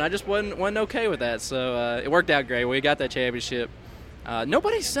me up, and I just wasn't okay with that. So it worked out great. We got that championship.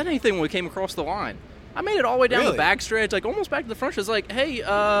 Nobody said anything when we came across the line. I made it all the way down the backstretch, like almost back to the front. It was like, hey,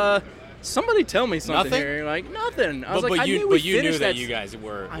 somebody tell me something here. Like, nothing. I was like, I knew we finished that. You guys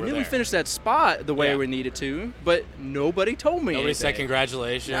were there. We finished that spot the way we needed to, but nobody told me. Nobody said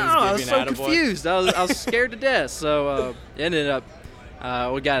congratulations. No, I was so confused. I was scared to death. So it ended up,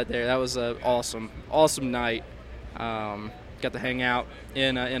 we got it there. That was an awesome night. Got to hang out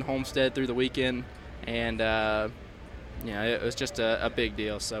in Homestead through the weekend, and it was just a big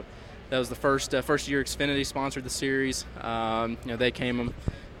deal. So that was the first year Xfinity sponsored the series. They came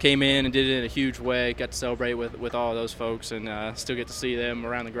in and did it in a huge way. Got to celebrate with all of those folks, and still get to see them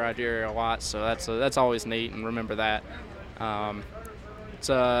around the garage area a lot. So that's always neat, and remember that.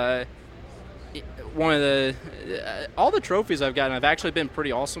 It's one of the all the trophies I've gotten, I've actually been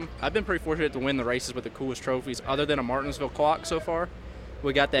pretty awesome. I've been pretty fortunate to win the races with the coolest trophies, other than a Martinsville clock so far.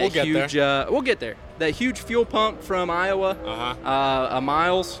 We got that huge. We'll get there. That huge fuel pump from Iowa. A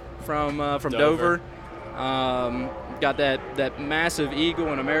Miles from Dover. Got that massive eagle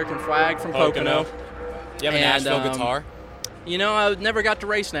and American flag from Pocono. You have a Nashville guitar? I never got to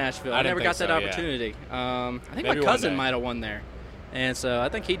race Nashville. I never got that so, opportunity. Yeah. I think my cousin might have won there. And so I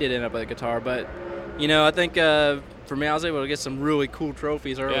think he did end up with a guitar. But, I think for me, I was able to get some really cool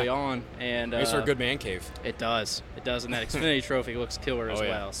trophies early on. And makes for a good man cave. It does. And that Xfinity trophy looks killer as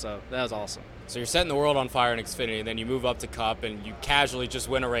well. So that was awesome. So you're setting the world on fire in Xfinity, and then you move up to Cup, and you casually just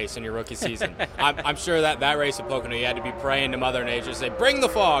win a race in your rookie season. I'm sure that race at Pocono, you had to be praying to Mother Nature, say, bring the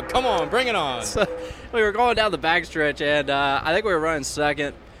fog, come on, bring it on. So we were going down the backstretch, and I think we were running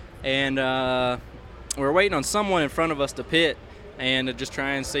second, and we were waiting on someone in front of us to pit, and to just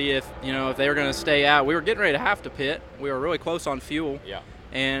try and see if they were going to stay out. We were getting ready to have to pit. We were really close on fuel. Yeah.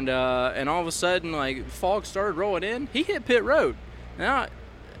 And all of a sudden, like, fog started rolling in. He hit pit road. Now,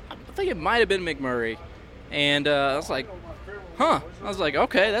 I think it might have been McMurray. And I was like, I was like,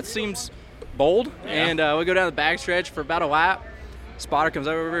 okay, that seems bold. Yeah. And we go down the backstretch for about a lap. Spotter comes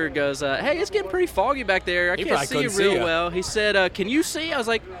over and goes, hey, it's getting pretty foggy back there. I can't see you real well. He said, can you see? I was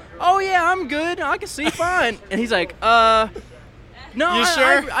like, oh, yeah, I'm good. I can see fine. And he's like, no, you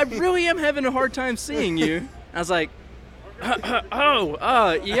sure? I really am having a hard time seeing you. I was like,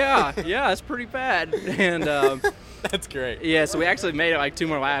 yeah, it's pretty bad. And that's great. Yeah, so we actually made it like 2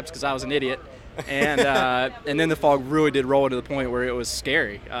 more laps because I was an idiot. And then the fog really did roll to the point where it was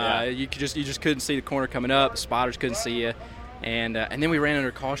scary. You just couldn't see the corner coming up. Spotters couldn't see you. And then we ran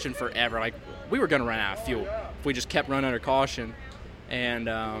under caution forever. Like, we were going to run out of fuel if we just kept running under caution. And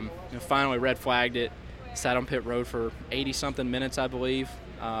finally red flagged it. Sat on pit road for 80-something minutes, I believe.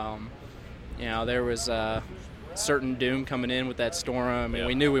 There was certain doom coming in with that storm, and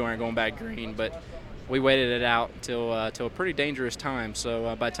we knew we weren't going back green, but we waited it out till a pretty dangerous time.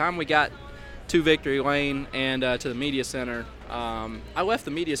 So by the time we got to Victory Lane and to the media center, I left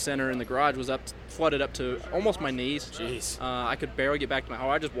the media center, and the garage was flooded up to almost my knees. Jeez. I could barely get back to my car.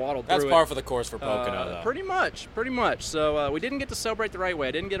 I just waddled through it. That's par for the course for Pocono, though. Pretty much. So we didn't get to celebrate the right way.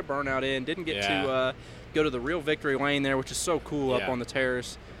 I didn't get a burnout in. Didn't get to go to the real Victory Lane there, which is so cool up on the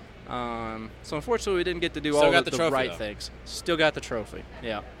terrace. So unfortunately, we didn't get to do all the right things. Still got the trophy,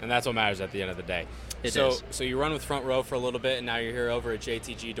 yeah. And that's what matters at the end of the day. It is. So you run with Front Row for a little bit, and now you're here over at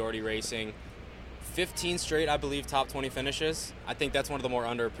JTG Daugherty Racing. 15 straight, I believe, top 20 finishes. I think that's one of the more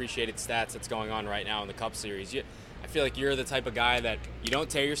underappreciated stats that's going on right now in the Cup Series. I feel like you're the type of guy that you don't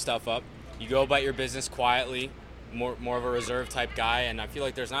tear your stuff up. You go about your business quietly, more of a reserve type guy, and I feel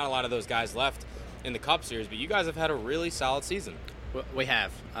like there's not a lot of those guys left in the Cup Series, but you guys have had a really solid season. We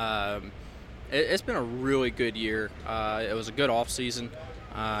have. It's been a really good year. It was a good off season.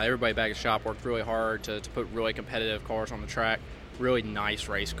 Everybody back at the shop worked really hard to put really competitive cars on the track, really nice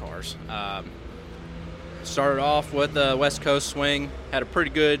race cars. Started off with the West Coast swing, had a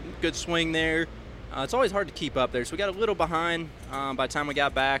pretty good swing there. It's always hard to keep up there, so we got a little behind by the time we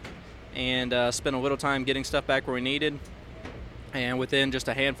got back, and spent a little time getting stuff back where we needed. And within just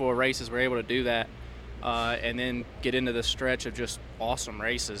a handful of races, we were able to do that, and then get into the stretch of just awesome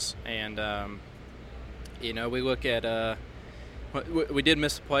races. And we look at we did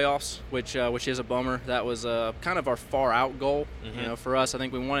miss the playoffs, which is a bummer. That was kind of our far out goal. Mm-hmm. For us, I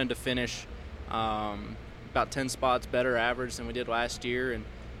think we wanted to finish about 10 spots better average than we did last year. And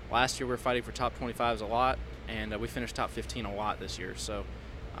last year we were fighting for top 25s a lot, and we finished top 15 a lot this year. So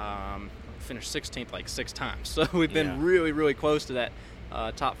finished 16th like 6 times. So we've been really, really close to that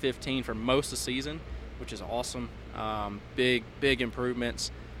top 15 for most of the season, which is awesome. Big improvements.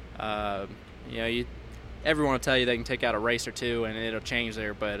 Everyone will tell you they can take out a race or two and it'll change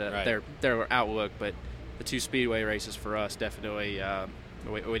their outlook. But the 2 speedway races for us definitely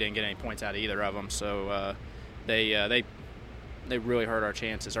we didn't get any points out of either of them. So they really hurt our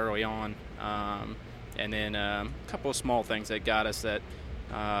chances early on. And then a couple of small things that got us that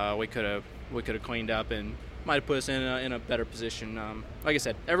we could have cleaned up and might have put us in a better position. Like I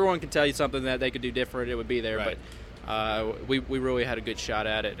said, everyone can tell you something that they could do different. It would be there, right. But we really had a good shot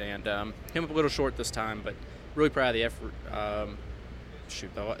at it, and came up a little short this time. But really proud of the effort.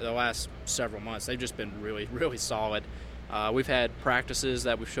 The last several months they've just been really, really solid. We've had practices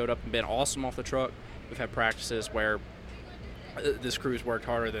that we've showed up and been awesome off the truck. We've had practices where this crew's worked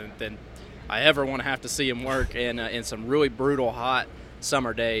harder than I ever want to have to see them work in some really brutal, hot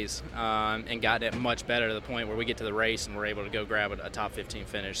summer days, and gotten it much better to the point where we get to the race and we're able to go grab a top 15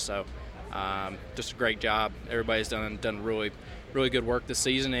 finish. So just a great job. Everybody's done really, really good work this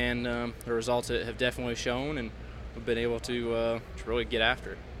season, and the results have definitely shown, and we've been able to really get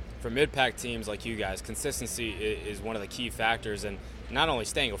after it. For mid-pack teams like you guys, consistency is one of the key factors, and not only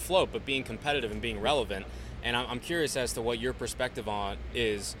staying afloat, but being competitive and being relevant. And I'm curious as to what your perspective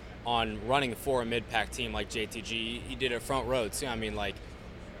is on running for a mid-pack team like JTG. You did it front row too. I mean, like,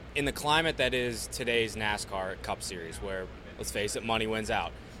 in the climate that is today's NASCAR Cup Series, where, let's face it, money wins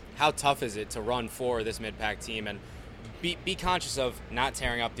out, how tough is it to run for this mid-pack team and be conscious of not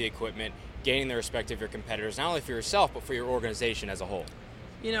tearing up the equipment, gaining the respect of your competitors, not only for yourself, but for your organization as a whole?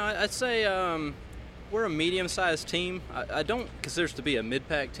 I'd say we're a medium-sized team. I don't consider us to be a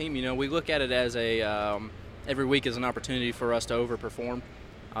mid-pack team. We look at it as every week is an opportunity for us to overperform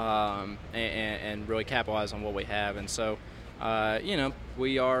and really capitalize on what we have. And so,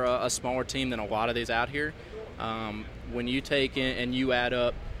 we are a smaller team than a lot of these out here. When you take in and you add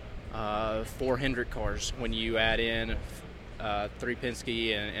up 4 Hendrick cars, when you add in 3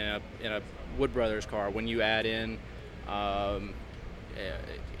 Penske and a Wood Brothers car, when you add in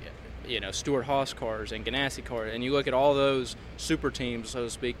Stuart Haas cars and Ganassi cars, and you look at all those super teams, so to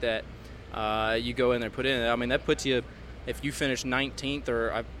speak, that you go in there and put in. I mean, that puts you, if you finish 19th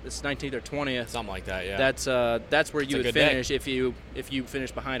or it's 19th or 20th, something like that. Yeah, that's where you would finish day. if you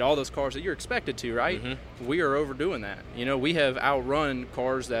finish behind all those cars that you're expected to, right? Mm-hmm. We are overdoing that. We have outrun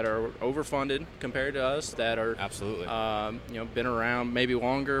cars that are overfunded compared to us, that are absolutely been around maybe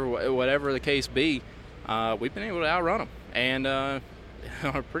longer, whatever the case be. We've been able to outrun them, and on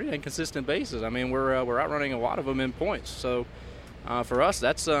a pretty inconsistent basis. I mean, we're outrunning a lot of them in points. So for us,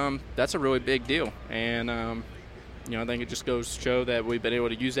 that's a really big deal, and I think it just goes to show that we've been able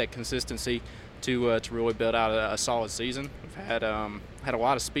to use that consistency to really build out a solid season. We've had a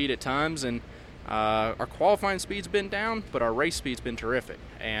lot of speed at times, and our qualifying speed's been down, but our race speed's been terrific,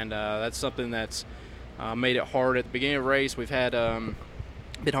 and that's something that's made it hard at the beginning of the race. We've had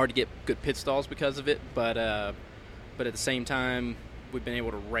been hard to get good pit stalls because of it, but at the same time, we've been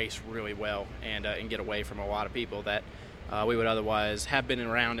able to race really well and get away from a lot of people that we would otherwise have been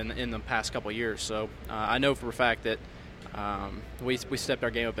around in the past couple of years. So I know for a fact that we stepped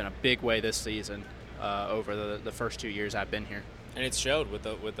our game up in a big way this season over the first 2 years I've been here. And it showed with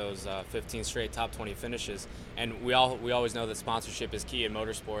those 15 straight top 20 finishes. And we always know that sponsorship is key in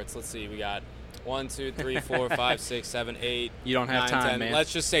motorsports. Let's see, we got 1, 2, 3, 4, 5, 6, 7, 8. You don't have 9, time, 10, man.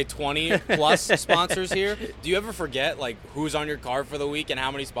 Let's just say 20 plus sponsors here. Do you ever forget like who's on your car for the week and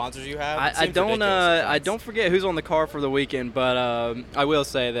how many sponsors you have? I don't forget who's on the car for the weekend, but I will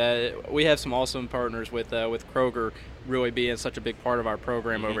say that we have some awesome partners with Kroger really being such a big part of our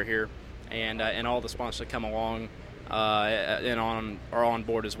program over here, and all the sponsors that come along and are on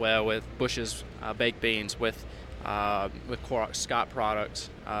board as well, with Bush's baked beans, with Scott products,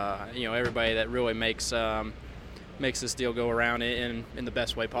 everybody that really makes this deal go around in the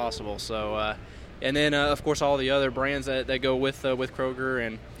best way possible. So, and then of course all the other brands that go with Kroger,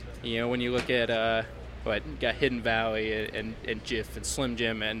 and when you look at you got Hidden Valley and Jif and Slim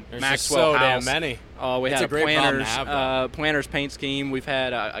Jim and There's Maxwell just so House. damn many. We It's had a great problem to have, Planters paint scheme. We've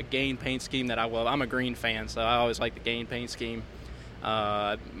had a Gain paint scheme that I love. I'm a green fan, so I always like the Gain paint scheme.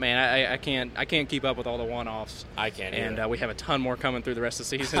 Man, I can't keep up with all the one-offs. I can't either. And we have a ton more coming through the rest of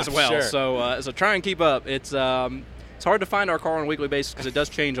the season as well. Sure. So try and keep up. It's hard to find our car on a weekly basis because it does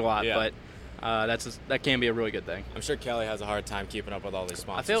change a lot, but that can be a really good thing. I'm sure Kelly has a hard time keeping up with all these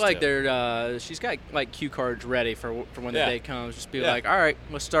sponsors. I feel like she's got like cue cards ready for when the day comes. Just be like, all right,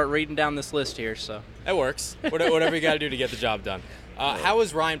 let's start reading down this list here. So it works. Whatever you got to do to get the job done. How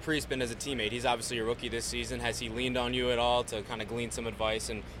has Ryan Preece been as a teammate? He's obviously a rookie this season. Has he leaned on you at all to kind of glean some advice,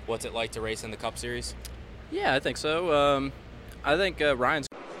 and what's it like to race in the Cup Series? Yeah, I think so. I think Ryan's.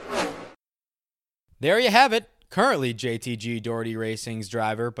 There you have it. Currently JTG Daugherty Racing's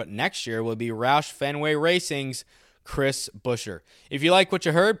driver, but next year will be Roush Fenway Racing's Chris Buescher. If you like what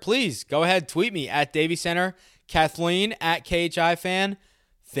you heard, please go ahead, tweet me at Davey Center, Kathleen at KHI Fan.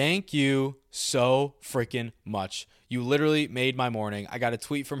 Thank you so freaking much. You literally made my morning. I got a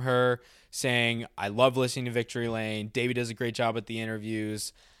tweet from her saying, I love listening to Victory Lane. Davey does a great job at the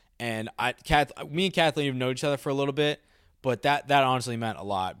interviews. And me and Kathleen have known each other for a little bit, but that honestly meant a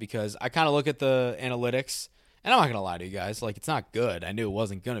lot, because I kind of look at the analytics, and I'm not going to lie to you guys, like, it's not good. I knew it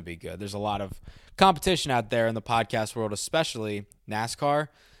wasn't going to be good. There's a lot of competition out there in the podcast world, especially NASCAR,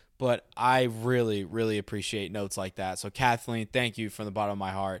 but I really, really appreciate notes like that. So Kathleen, thank you from the bottom of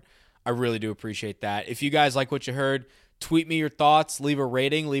my heart. I really do appreciate that. If you guys like what you heard, tweet me your thoughts, leave a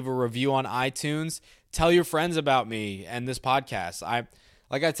rating, leave a review on iTunes. Tell your friends about me and this podcast.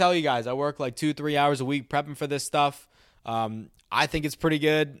 Like I tell you guys, I work like 2-3 hours a week prepping for this stuff. I think it's pretty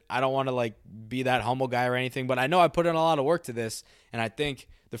good. I don't want to like be that humble guy or anything, but I know I put in a lot of work to this, and I think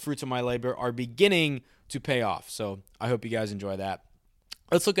the fruits of my labor are beginning to pay off. So I hope you guys enjoy that.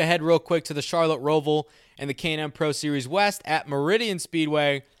 Let's look ahead real quick to the Charlotte Roval and the K&N Pro Series West at Meridian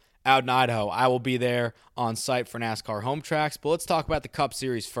Speedway out in Idaho. I will be there on site for NASCAR home tracks, but let's talk about the Cup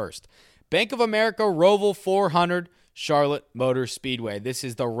Series first. Bank of America Roval 400 Charlotte Motor Speedway. This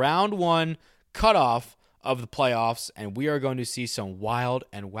is the round one cutoff of the playoffs, and we are going to see some wild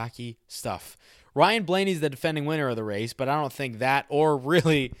and wacky stuff. Ryan Blaney's the defending winner of the race, but I don't think that or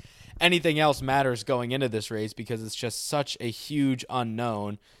really anything else matters going into this race because it's just such a huge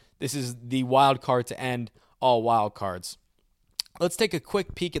unknown. This is the wild card to end all wild cards. Let's take a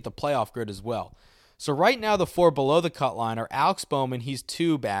quick peek at the playoff grid as well. So right now the 4 below the cut line are Alex Bowman, he's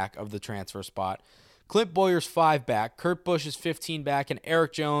 2 back of the transfer spot. Clint Bowyer's 5 back, Kurt Busch is 15 back, and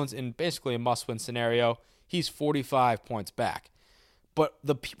Eric Jones, in basically a must-win scenario, he's 45 points back. But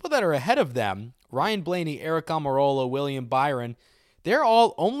the people that are ahead of them, Ryan Blaney, Eric Almirola, William Byron, they're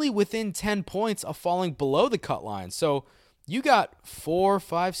all only within 10 points of falling below the cut line. So you got 4,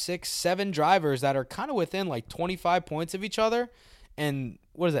 5, 6, 7 drivers that are kind of within like 25 points of each other. And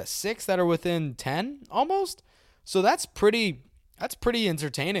what is that, 6 that are within 10 almost? So that's pretty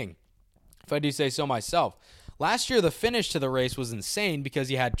entertaining, if I do say so myself. Last year, the finish to the race was insane because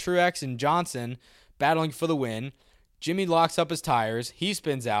you had Truex and Johnson battling for the win. Jimmy locks up his tires. He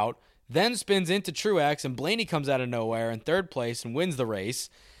spins out, then spins into Truex, and Blaney comes out of nowhere in 3rd place and wins the race.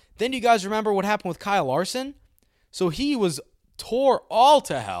 Then you guys remember what happened with Kyle Larson? So he was tore all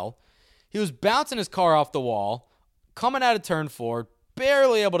to hell. He was bouncing his car off the wall, coming out of turn 4,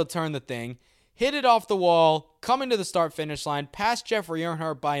 barely able to turn the thing, hit it off the wall, coming to the start-finish line, past Jeffrey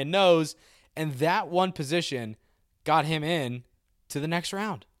Earnhardt by a nose, and that one position got him in to the next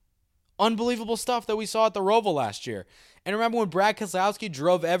round. Unbelievable stuff that we saw at the Roval last year. And remember when Brad Keselowski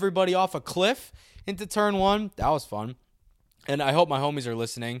drove everybody off a cliff into turn 1? That was fun. And I hope my homies are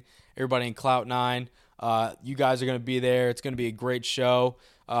listening. Everybody in Clout 9. You guys are going to be there. It's going to be a great show.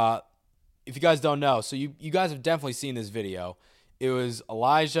 If you guys don't know, so you guys have definitely seen this video. It was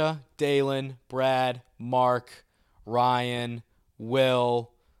Elijah, Dalen, Brad, Mark, Ryan,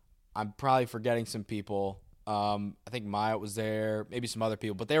 Will. I'm probably forgetting some people. I think Maya was there, maybe some other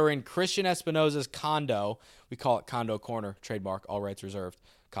people. But they were in Christian Espinosa's condo. We call it Condo Corner, trademark, all rights reserved,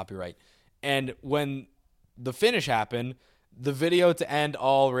 copyright. And when the finish happened, the video to end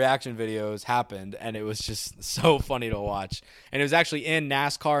all reaction videos happened, and it was just so funny to watch. And it was actually in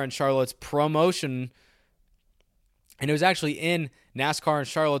NASCAR and Charlotte's promotional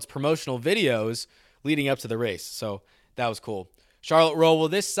videos leading up to the race. So that was cool. Charlotte Roval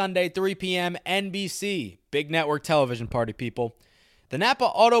this Sunday, 3 p.m. NBC. Big network television party, people. The Napa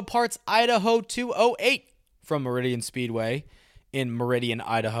Auto Parts Idaho 208 from Meridian Speedway in Meridian,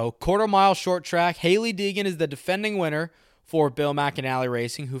 Idaho. Quarter-mile short track. Hailie Deegan is the defending winner for Bill McAnally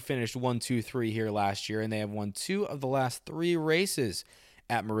Racing, who finished 1-2-3 here last year, and they have won 2 of the last 3 races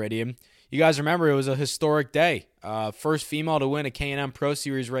at Meridian. You guys remember it was a historic day. First female to win a K&M Pro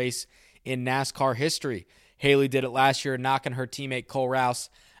Series race in NASCAR history. Hailie did it last year, knocking her teammate Cole Rouse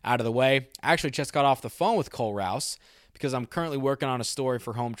out of the way. I actually just got off the phone with Cole Rouse because I'm currently working on a story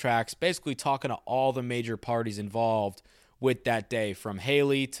for Home Tracks, basically talking to all the major parties involved with that day, from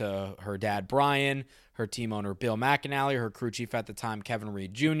Hailie to her dad Brian, her team owner Bill McAnally, her crew chief at the time Kevin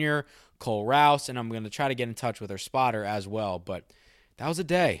Reed Jr., Cole Rouse, and I'm going to try to get in touch with her spotter as well. But that was a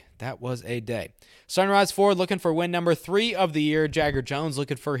day. That was a day. Sunrise Ford looking for win number 3 of the year. Jagger Jones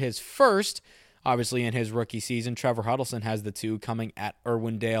looking for his first, obviously in his rookie season. Trevor Huddleston has the 2 coming at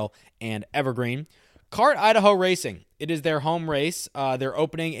Irwindale and Evergreen. Kart Idaho Racing. It is their home race. They're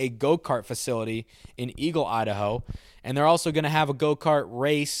opening a go-kart facility in Eagle, Idaho, and they're also going to have a go-kart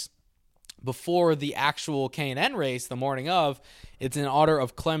race before the actual K&N race the morning of. It's in honor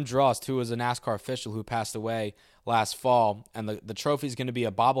of Clem Drost, who was a NASCAR official who passed away last fall, and the trophy is going to be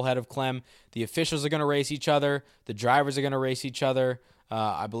a bobblehead of Clem. The officials are going to race each other. The drivers are going to race each other.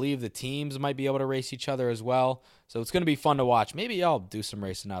 I believe the teams might be able to race each other as well. So it's going to be fun to watch. Maybe I'll do some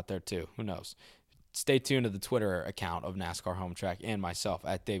racing out there too. Who knows? Stay tuned to the Twitter account of NASCAR Home Track and myself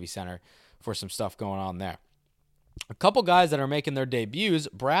at Davey Center for some stuff going on there. A couple guys that are making their debuts.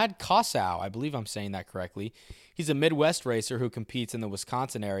 Brad Kossow, I believe I'm saying that correctly. He's a Midwest racer who competes in the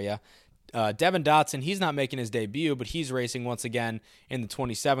Wisconsin area. Devin Dotson, he's not making his debut, but he's racing once again in the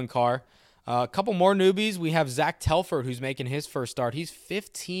 27 car. A couple more newbies. We have Zach Telford, who's making his first start. He's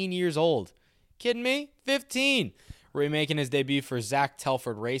 15 years old. Kidding me? 15. We're making his debut for Zach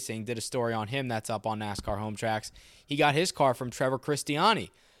Telford Racing. Did a story on him that's up on NASCAR Home Tracks. He got his car from Trevor Christiani,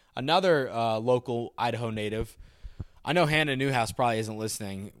 another local Idaho native. I know Hannah Newhouse probably isn't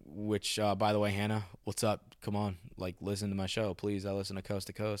listening, which, by the way, Hannah, what's up? Come on, listen to my show, please. I listen to Coast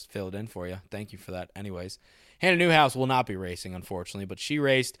to Coast. Fill it in for you. Thank you for that. Anyways, Hannah Newhouse will not be racing, unfortunately, but she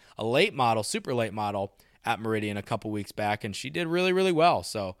raced a late model, super late model, at Meridian a couple weeks back, and she did really, really well.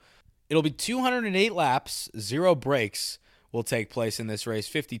 So it'll be 208 laps, 0 breaks will take place in this race,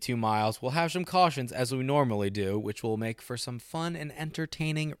 52 miles. We'll have some cautions, as we normally do, which will make for some fun and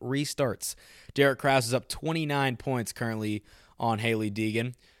entertaining restarts. Derek Krause is up 29 points currently on Hailie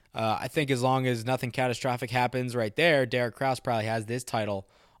Deegan. I think as long as nothing catastrophic happens right there, Derek Krause probably has this title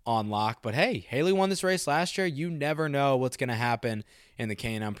on lock. But hey, Hailie won this race last year. You never know what's going to happen in the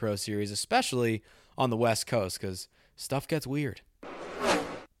K&M Pro Series, especially on the West Coast, because stuff gets weird.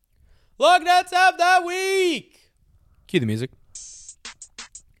 Lug Nuts of the Week! Cue the music.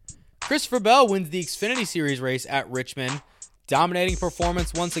 Christopher Bell wins the Xfinity Series race at Richmond. Dominating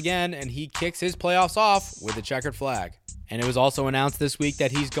performance once again, and he kicks his playoffs off with a checkered flag. And it was also announced this week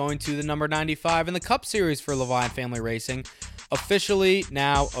that he's going to the number 95 in the Cup Series for Levine Family Racing. Officially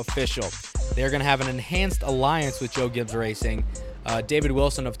now official. They're going to have an enhanced alliance with Joe Gibbs Racing. David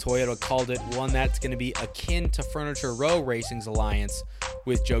Wilson of Toyota called it one that's going to be akin to Furniture Row Racing's alliance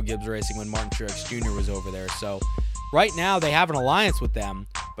with Joe Gibbs Racing when Martin Truex Jr. was over there. So right now they have an alliance with them,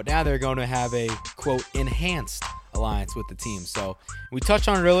 but now they're going to have a, quote, enhanced alliance with the team. So we touched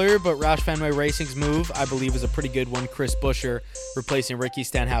on it earlier, but Roush Fenway Racing's move, I believe, is a pretty good one. Chris Buescher replacing Ricky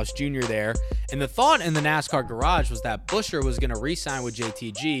Stenhouse Jr. there. And the thought in the NASCAR garage was that Buescher was going to re-sign with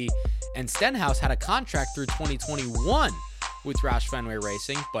JTG, and Stenhouse had a contract through 2021 with Roush Fenway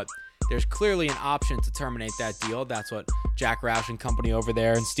Racing, but there's clearly an option to terminate that deal. That's what Jack Roush and company over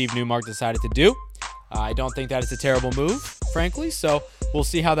there and Steve Newmark decided to do. I don't think that it's a terrible move, frankly, so we'll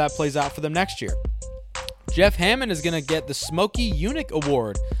see how that plays out for them next year. Jeff Hammond is going to get the Smokey Unic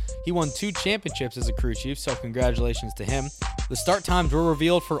Award. He won 2 championships as a crew chief, so congratulations to him. The start times were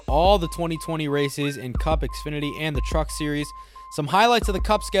revealed for all the 2020 races in Cup, Xfinity, and the Truck Series. Some highlights of the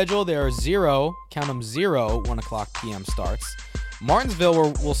Cup schedule. There are 0, count them 0, 1 o'clock p.m. starts.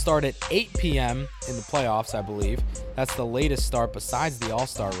 Martinsville will start at 8 p.m. in the playoffs, I believe. That's the latest start besides the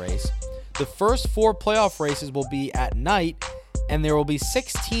All-Star race. The first 4 playoff races will be at night, and there will be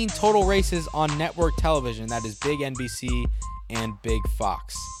 16 total races on network television. That is Big NBC and Big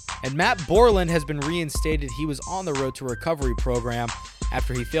Fox. And Matt Borland has been reinstated. He was on the Road to Recovery program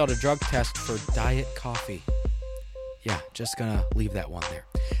after he failed a drug test for diet coffee. Yeah, just gonna leave that one there.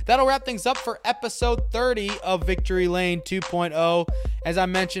 That'll wrap things up for episode 30 of Victory Lane 2.0. As I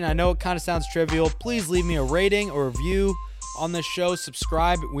mentioned, I know it kind of sounds trivial. Please leave me a rating or review on this show.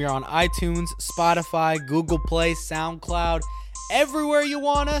 Subscribe. We are on iTunes, Spotify, Google Play, SoundCloud. Everywhere you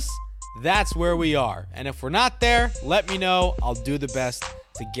want us, that's where we are. And if we're not there, let me know. I'll do the best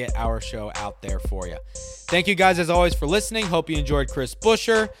to get our show out there for you. Thank you guys as always for listening. Hope you enjoyed Chris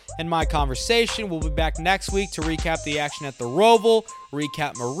Buescher and my conversation. We'll be back next week to recap the action at the ROVAL,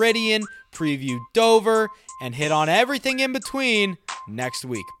 recap Meridian, preview Dover, and hit on everything in between next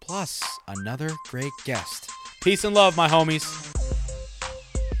week. Plus another great guest. Peace and love, my homies.